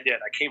best thing I did.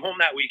 I came home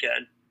that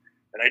weekend,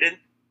 and I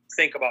didn't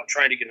think about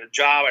trying to get a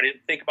job. I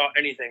didn't think about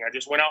anything. I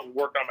just went out and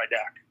worked on my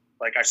deck.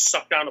 Like, I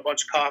sucked down a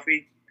bunch of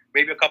coffee,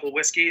 maybe a couple of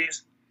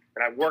whiskeys,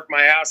 and I worked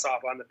my ass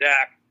off on the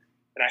deck.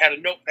 And I had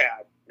a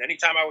notepad. And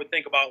anytime I would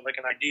think about, like,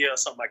 an idea,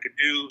 something I could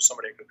do,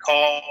 somebody I could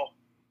call,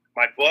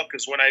 my book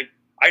is when I'd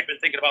been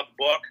thinking about the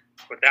book,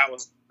 but that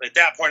was, at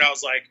that point, I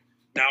was like,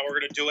 now we're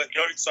going to do it. You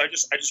know, so I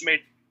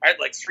had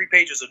like 3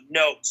 pages of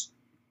notes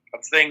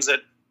of things I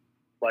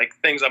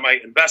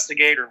might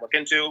investigate or look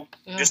into,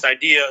 just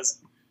ideas.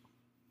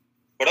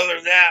 But other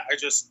than that, I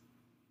just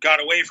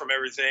got away from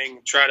everything,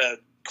 try to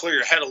clear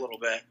your head a little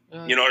bit.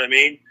 You know what I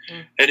mean?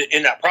 And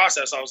in that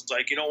process, I was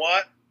like, you know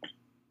what?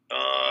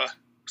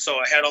 So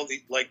I had all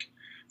the, like,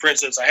 for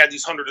instance, I had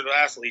these hundreds of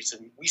athletes,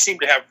 and we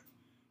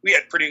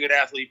had pretty good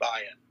athlete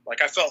buy-in.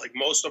 Like, I felt like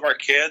most of our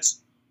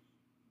kids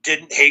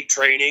didn't hate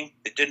training.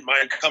 They didn't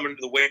mind coming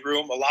to the weight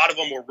room. A lot of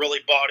them were really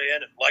bought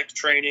in and liked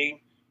training.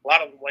 A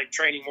lot of them liked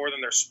training more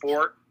than their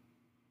sport.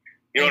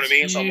 You know what I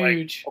mean? Huge. So I'm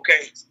like,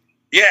 okay.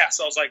 Yeah.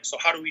 So I was like, so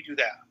how do we do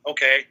that?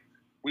 Okay.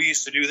 We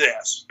used to do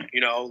this,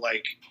 you know,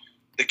 like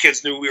the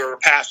kids knew we were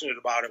passionate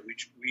about it.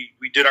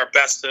 We did our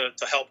best to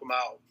help them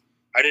out.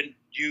 I didn't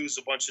use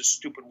a bunch of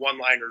stupid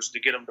one-liners to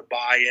get them to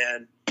buy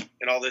in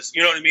and all this,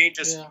 you know what I mean?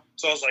 So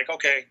I was like,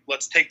 okay,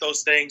 let's take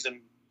those things and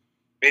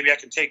maybe I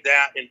can take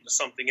that into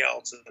something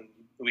else and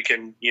we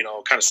can, you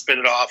know, kind of spin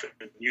it off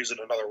and use it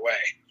another way.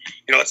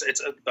 You know,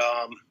 it's a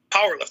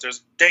power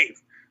lifters.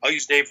 Dave, I'll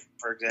use Dave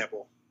for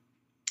example.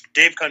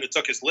 Dave kind of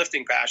took his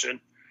lifting passion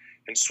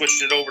and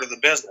switched it over to the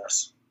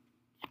business.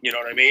 You know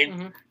what I mean?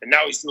 Mm-hmm. And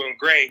now he's doing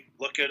great.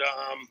 Look at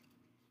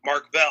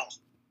Mark Bell.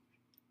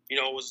 You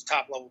know, was a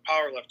top-level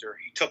power lifter.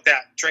 He took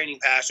that training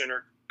passion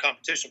or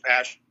competition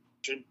passion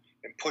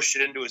and pushed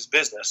it into his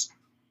business.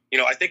 You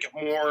know, I think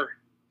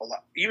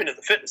even in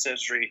the fitness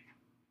industry,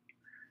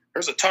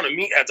 there's a ton of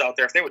meatheads out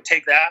there. If they would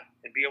take that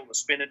and be able to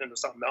spin it into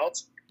something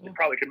else, they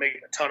probably could make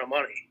a ton of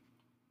money.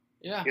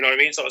 Yeah. You know what I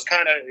mean? So it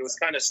was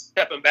kind of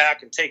stepping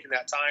back and taking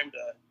that time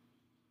to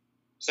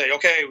say,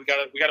 okay, we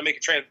gotta make a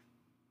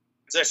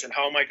transition.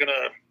 How am I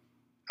gonna?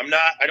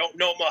 I don't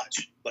know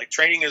much. Like,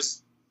 training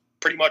is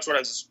pretty much what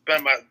I've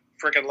spent my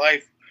freaking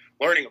life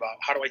learning about.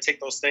 How do I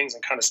take those things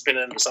and kind of spin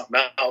it into something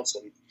else?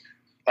 And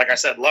like I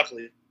said,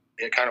 luckily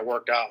it kind of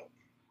worked out.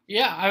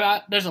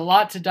 Yeah, there's a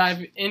lot to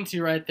dive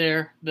into right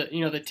there.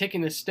 The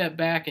taking the step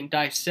back and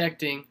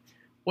dissecting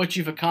what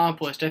you've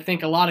accomplished. I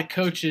think a lot of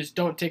coaches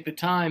don't take the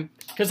time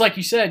because, like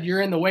you said,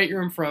 you're in the weight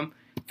room from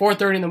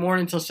 4:30 in the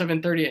morning until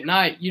 7:30 at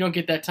night. You don't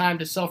get that time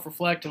to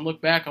self-reflect and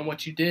look back on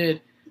what you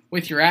did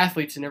with your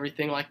athletes and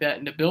everything like that,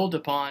 and to build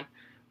upon.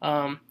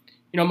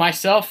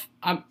 Myself,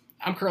 I'm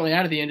currently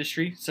out of the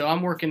industry, so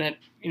I'm working at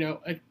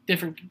a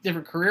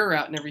different career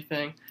route and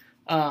everything.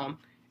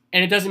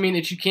 And it doesn't mean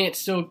that you can't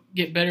still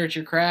get better at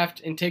your craft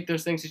and take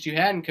those things that you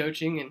had in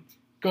coaching and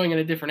going in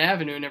a different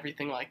avenue and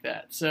everything like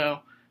that.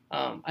 So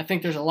I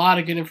think there's a lot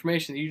of good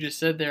information that you just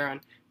said there on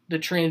the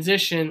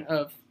transition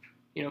of,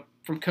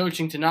 from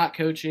coaching to not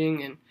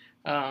coaching.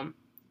 And,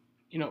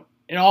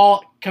 it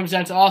all comes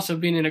down to also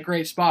being in a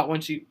great spot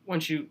once you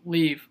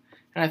leave.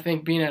 And I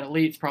think being at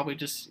Elite is probably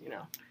just,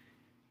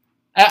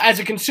 as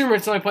a consumer,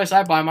 it's the only place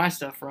I buy my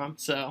stuff from.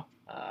 So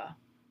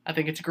I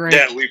think it's great.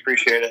 Yeah, we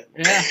appreciate it.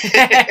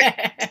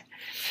 Yeah.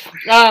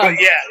 But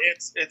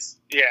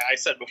yeah, I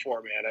said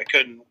before, man, I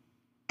couldn't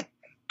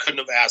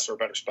have asked for a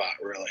better spot,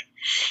 really.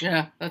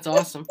 Yeah, that's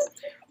awesome.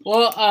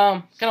 Well,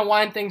 kind of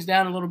wind things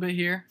down a little bit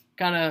here,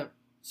 kind of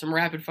some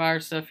rapid fire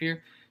stuff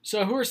here.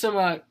 So who are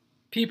some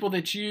people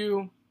that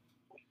you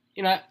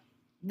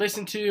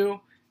listen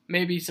to,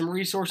 maybe some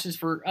resources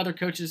for other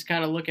coaches to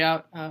kind of look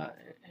out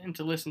and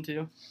to listen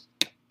to,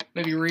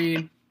 maybe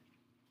read?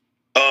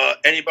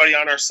 Anybody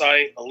on our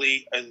site,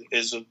 Elite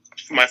is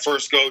my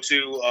first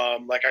go-to.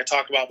 Like I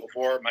talked about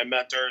before, my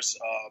mentors,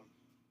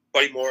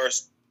 Buddy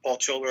Morris, Paul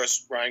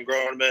Childress, Ryan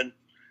Groneman,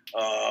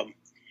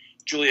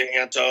 Julia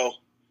Anto,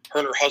 her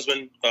and her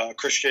husband,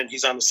 Christian,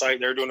 he's on the site.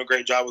 They're doing a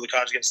great job with the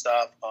conjugate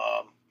stuff.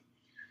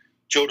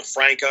 Joe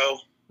DeFranco,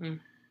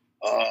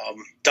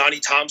 Donnie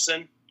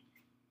Thompson.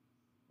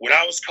 When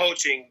I was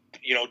coaching,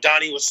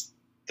 Donnie was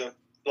the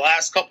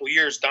last couple of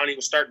years, Donnie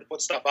was starting to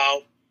put stuff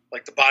out,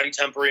 like the body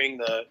tempering,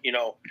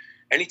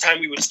 anytime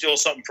we would steal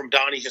something from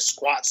Donnie, his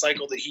squat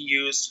cycle that he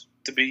used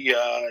to be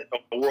a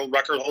world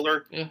record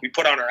holder, we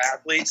put on our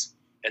athletes,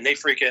 and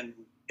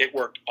it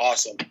worked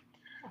awesome.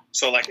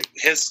 So, like,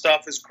 his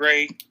stuff is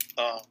great.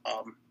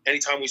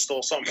 Anytime we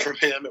stole something from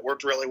him, it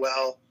worked really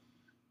well.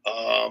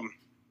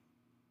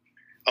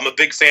 I'm a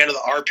big fan of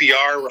the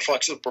RPR,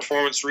 Reflexive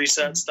Performance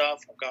Reset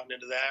stuff. I've gotten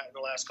into that in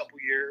the last couple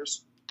of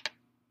years.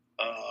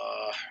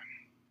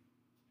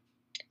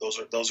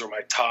 Those are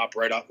my top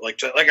right up.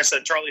 Like I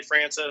said, Charlie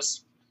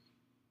Francis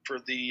for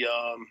the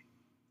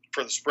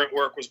sprint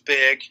work was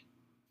big.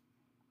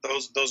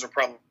 Those are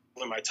probably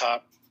my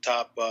top.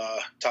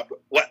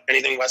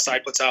 Anything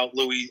Westside puts out.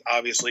 Louis,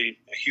 obviously,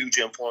 a huge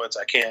influence.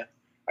 I can't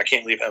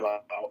leave him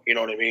out. You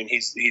know what I mean?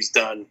 He's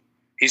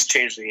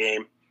changed the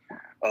game.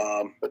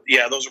 But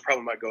yeah, those are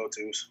probably my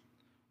go-tos.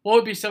 What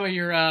would be some of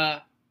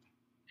your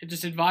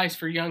just advice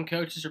for young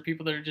coaches or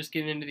people that are just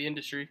getting into the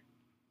industry?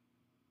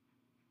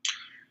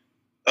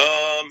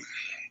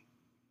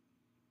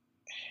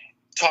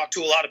 Talk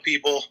to a lot of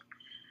people.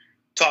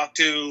 Talk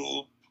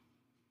to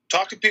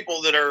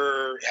people that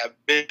have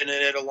been in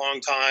it a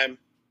long time.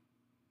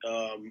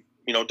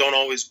 Don't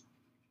always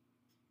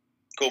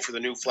go for the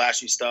new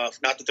flashy stuff.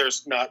 Not that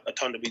there's not a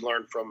ton to be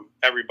learned from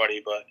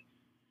everybody, but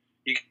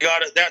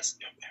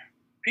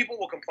people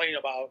will complain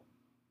about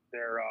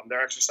their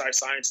exercise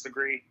science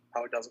degree,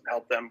 how it doesn't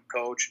help them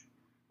coach.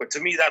 But to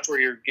me, that's where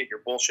you get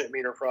your bullshit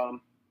meter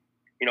from.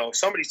 If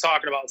somebody's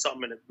talking about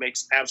something and it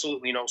makes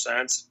absolutely no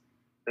sense,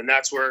 then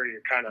that's where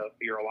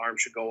your alarm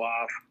should go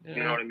off. Yeah.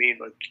 You know what I mean?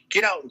 But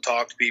get out and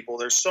talk to people.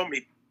 There's a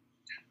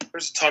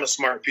ton of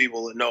smart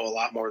people that know a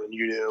lot more than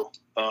you do.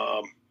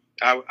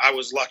 I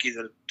was lucky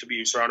to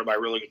be surrounded by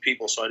really good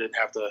people, so I didn't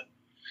have to.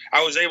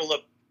 I was able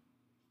to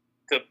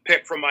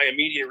pick from my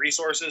immediate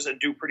resources and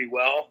do pretty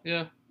well.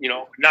 Yeah.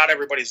 Not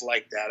everybody's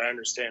like that. I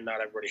understand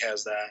not everybody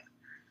has that.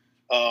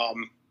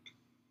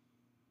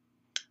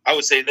 I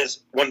would say this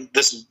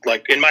is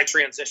like in my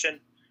transition,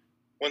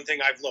 one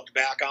thing I've looked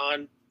back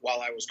on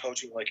while I was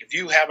coaching, like if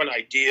you have an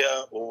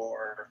idea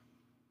or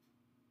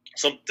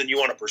something you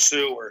want to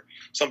pursue or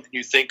something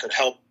you think could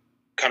help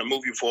kind of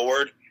move you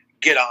forward,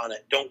 get on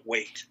it. Don't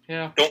wait.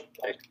 Yeah. Don't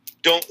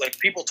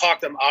people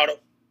talk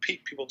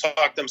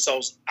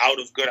themselves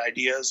out of good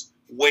ideas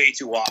way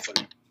too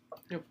often.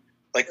 Yep.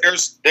 Like there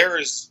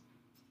is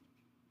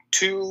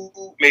 2,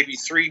 maybe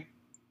 3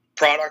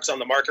 products on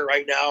the market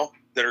right now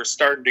that are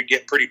starting to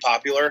get pretty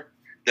popular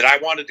that I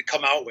wanted to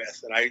come out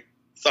with, and I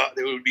thought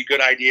they would be good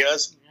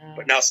ideas,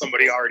 but now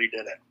somebody already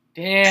did it.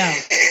 Damn.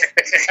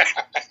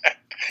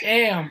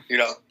 Damn. You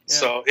know,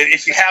 so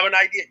if you have an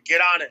idea,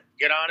 get on it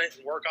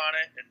and work on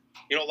it. And,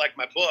 you know, like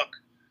my book,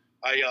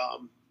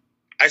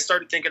 I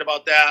started thinking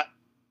about that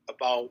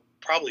about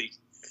probably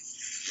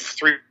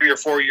 3 or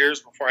 4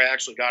 years before I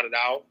actually got it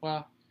out.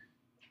 Wow.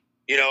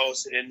 You know,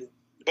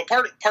 but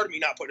part of me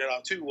not putting it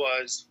out too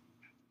was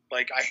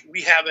like,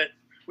 we haven't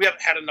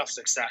had enough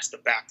success to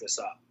back this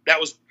up. That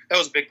was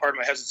a big part of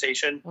my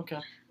hesitation. Okay.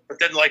 But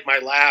then like my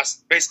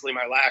last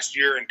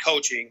year in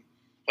coaching,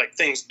 like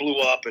things blew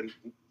up and,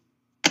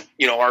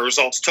 you know, our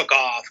results took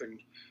off. And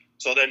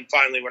so then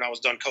finally when I was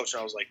done coaching,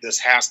 I was like, this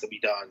has to be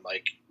done.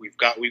 Like we've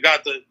got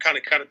the kind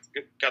of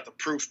got the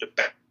proof to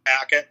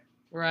back it.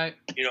 Right.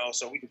 You know,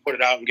 so we can put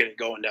it out and get it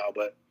going now,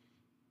 but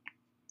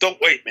don't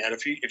wait, man.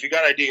 If you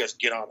got ideas,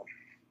 get on them.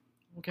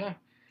 Okay.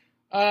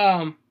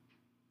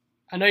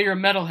 I know you're a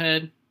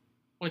metalhead.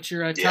 What's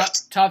your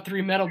top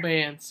 3 metal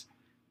bands?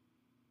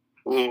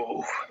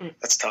 Ooh,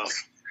 that's tough.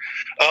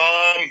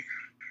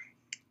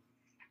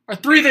 Or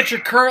 3 that you're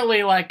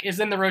currently like is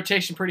in the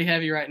rotation pretty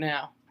heavy right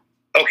now.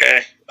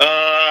 Okay.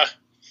 I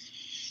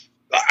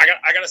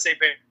gotta say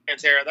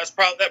Pantera.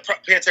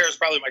 Pantera is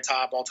probably my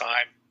top all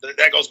time.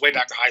 That goes way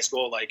back to high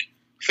school. Like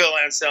Phil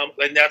Anselmo,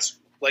 and that's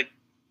like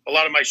a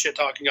lot of my shit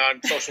talking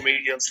on social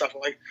media and stuff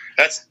like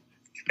that's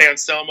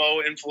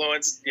Anselmo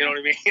influence. You know what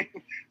I mean?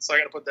 So I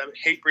gotta put them.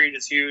 Hatebreed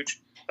is huge.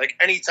 Like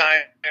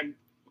anytime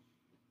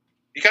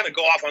you kind of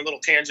go off on little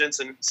tangents,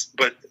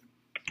 but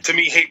to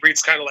me,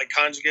 Hatebreed's kind of like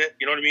Conjugate.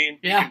 You know what I mean?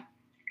 Yeah. You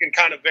can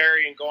kind of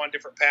vary and go on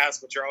different paths,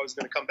 but you're always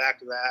going to come back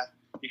to that.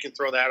 You can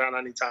throw that on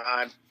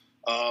anytime.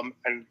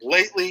 And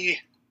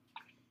lately,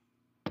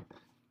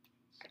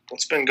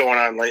 what's been going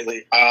on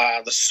lately?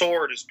 The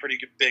Sword is pretty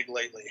big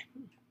lately.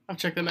 I'll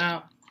check them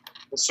out.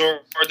 The Sword,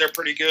 they're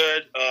pretty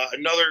good.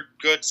 Another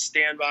good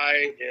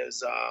standby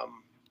is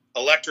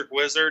Electric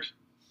Wizard.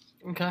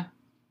 Okay.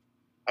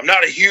 I'm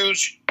not a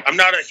huge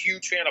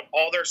fan of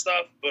all their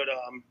stuff, but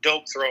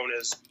Dope Throne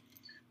is.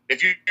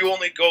 If you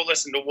only go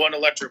listen to one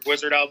Electric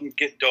Wizard album,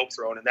 get Dope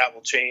Throne, and that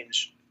will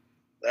change.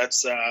 To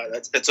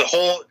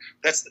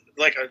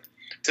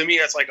me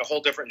that's like a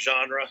whole different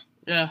genre.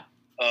 Yeah.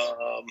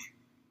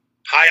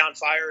 High on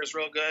Fire is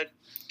real good.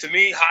 To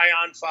me, High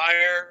on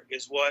Fire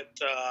is what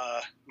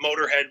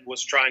Motorhead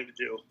was trying to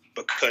do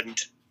but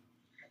couldn't.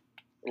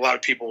 A lot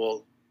of people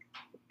will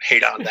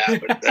hate on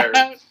that, but they're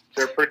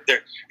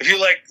if you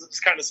like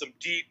kind of some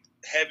deep,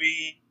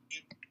 heavy,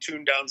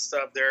 tuned down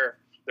stuff, they're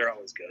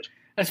always good.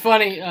 That's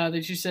funny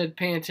that you said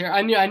Pantera.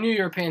 I knew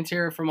you were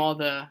Pantera from all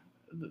the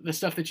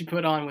stuff that you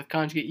put on with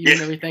Conjugate U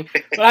and everything.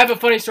 But I have a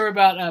funny story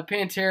about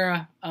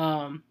Pantera.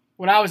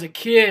 When I was a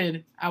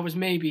kid, I was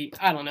maybe,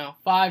 I don't know,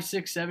 5,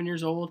 6, 7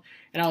 years old,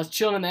 and I was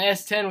chilling in the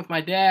S10 with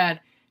my dad,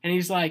 and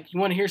he's like, "You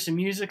want to hear some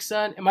music,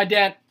 son?" And my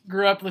dad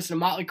grew up listening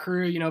to Motley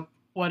Crue, you know,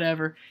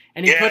 whatever.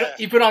 And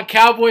he put on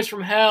Cowboys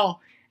from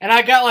Hell, and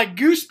I got like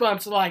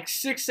goosebumps at like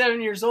 6,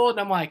 7 years old, and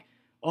I'm like,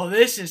 "Oh,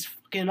 this is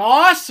fucking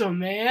awesome,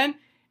 man!"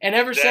 And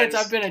ever since,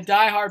 I've been a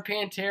diehard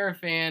Pantera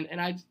fan,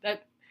 and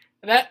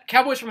that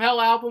Cowboys from Hell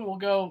album will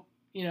go,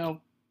 you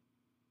know,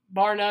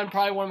 bar none,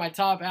 probably one of my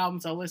top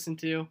albums I listen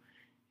to,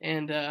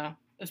 and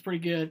that's pretty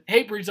good.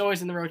 Hatebreed's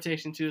always in the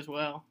rotation too as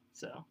well.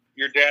 So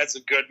your dad's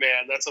a good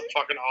man. That's a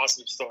fucking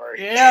awesome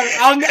story. Yeah,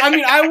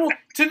 I will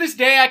to this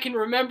day I can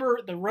remember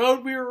the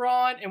road we were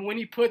on, and when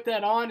he put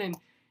that on, and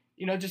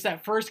you know, just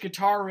that first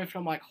guitar riff,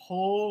 I'm like,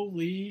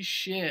 holy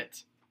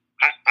shit.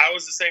 I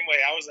was the same way.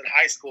 I was in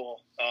high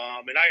school,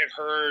 and I had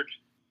heard.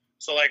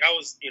 So like I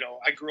was, you know,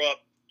 I grew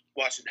up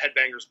watching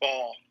Headbangers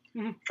Ball.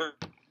 Mm-hmm. For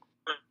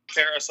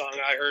Pantera song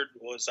I heard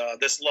was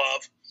This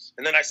Love,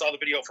 and then I saw the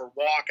video for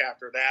Walk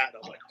after that,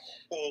 and I'm like,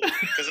 oh,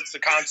 because it's the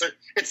concert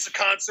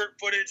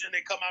footage, and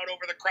they come out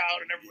over the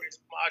crowd, and everybody's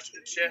moshing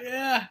and shit.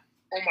 Yeah.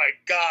 Oh my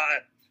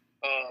god.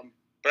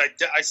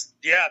 But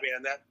yeah,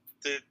 man, that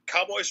the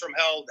Cowboys from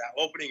Hell, that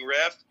opening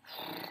riff.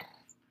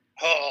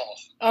 Oh,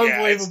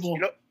 unbelievable.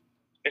 Yeah,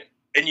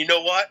 and you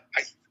know what?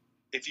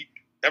 If you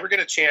ever get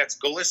a chance,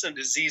 go listen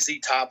to ZZ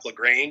Top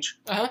LaGrange.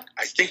 Uh-huh.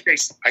 I think they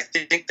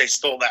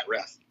stole that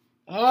riff.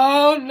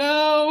 Oh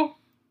no!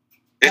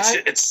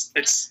 It's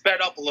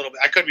sped up a little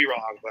bit. I could be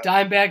wrong, but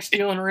Dimebag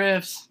stealing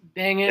riffs.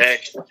 Dang it! Hey,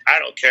 I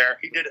don't care.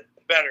 He did it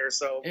better,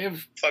 so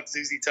fuck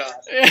ZZ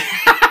Top.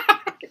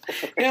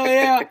 Hell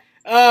yeah!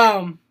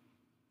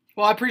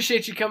 Well, I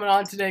appreciate you coming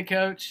on today,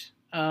 Coach.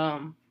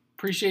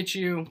 Appreciate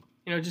you.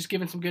 You know, just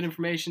giving some good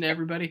information to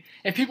everybody.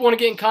 If people want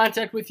to get in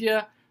contact with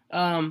you,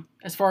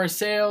 as far as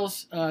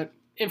sales,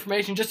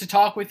 information, just to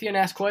talk with you and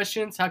ask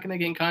questions, how can they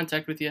get in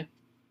contact with you?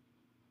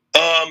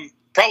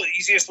 Probably the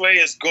easiest way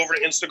is go over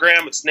to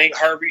Instagram. It's Nate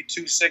Harvey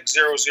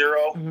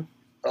 2600.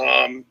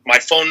 Mm-hmm. My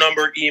phone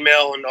number,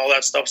 email, and all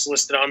that stuff's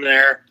listed on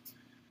there.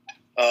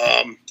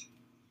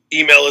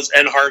 Email is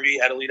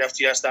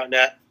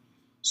nharvey@elitefts.net.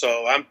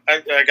 So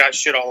I got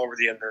shit all over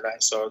the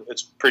internet, so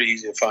it's pretty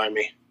easy to find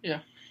me.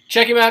 Yeah.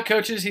 Check him out,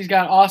 coaches. He's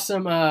got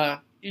awesome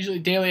usually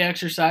daily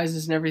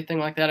exercises and everything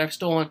like that. I've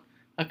stolen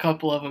a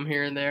couple of them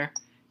here and there,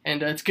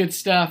 and it's good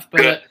stuff.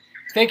 But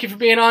thank you for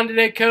being on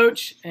today,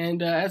 Coach.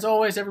 And as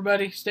always,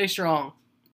 everybody, stay strong.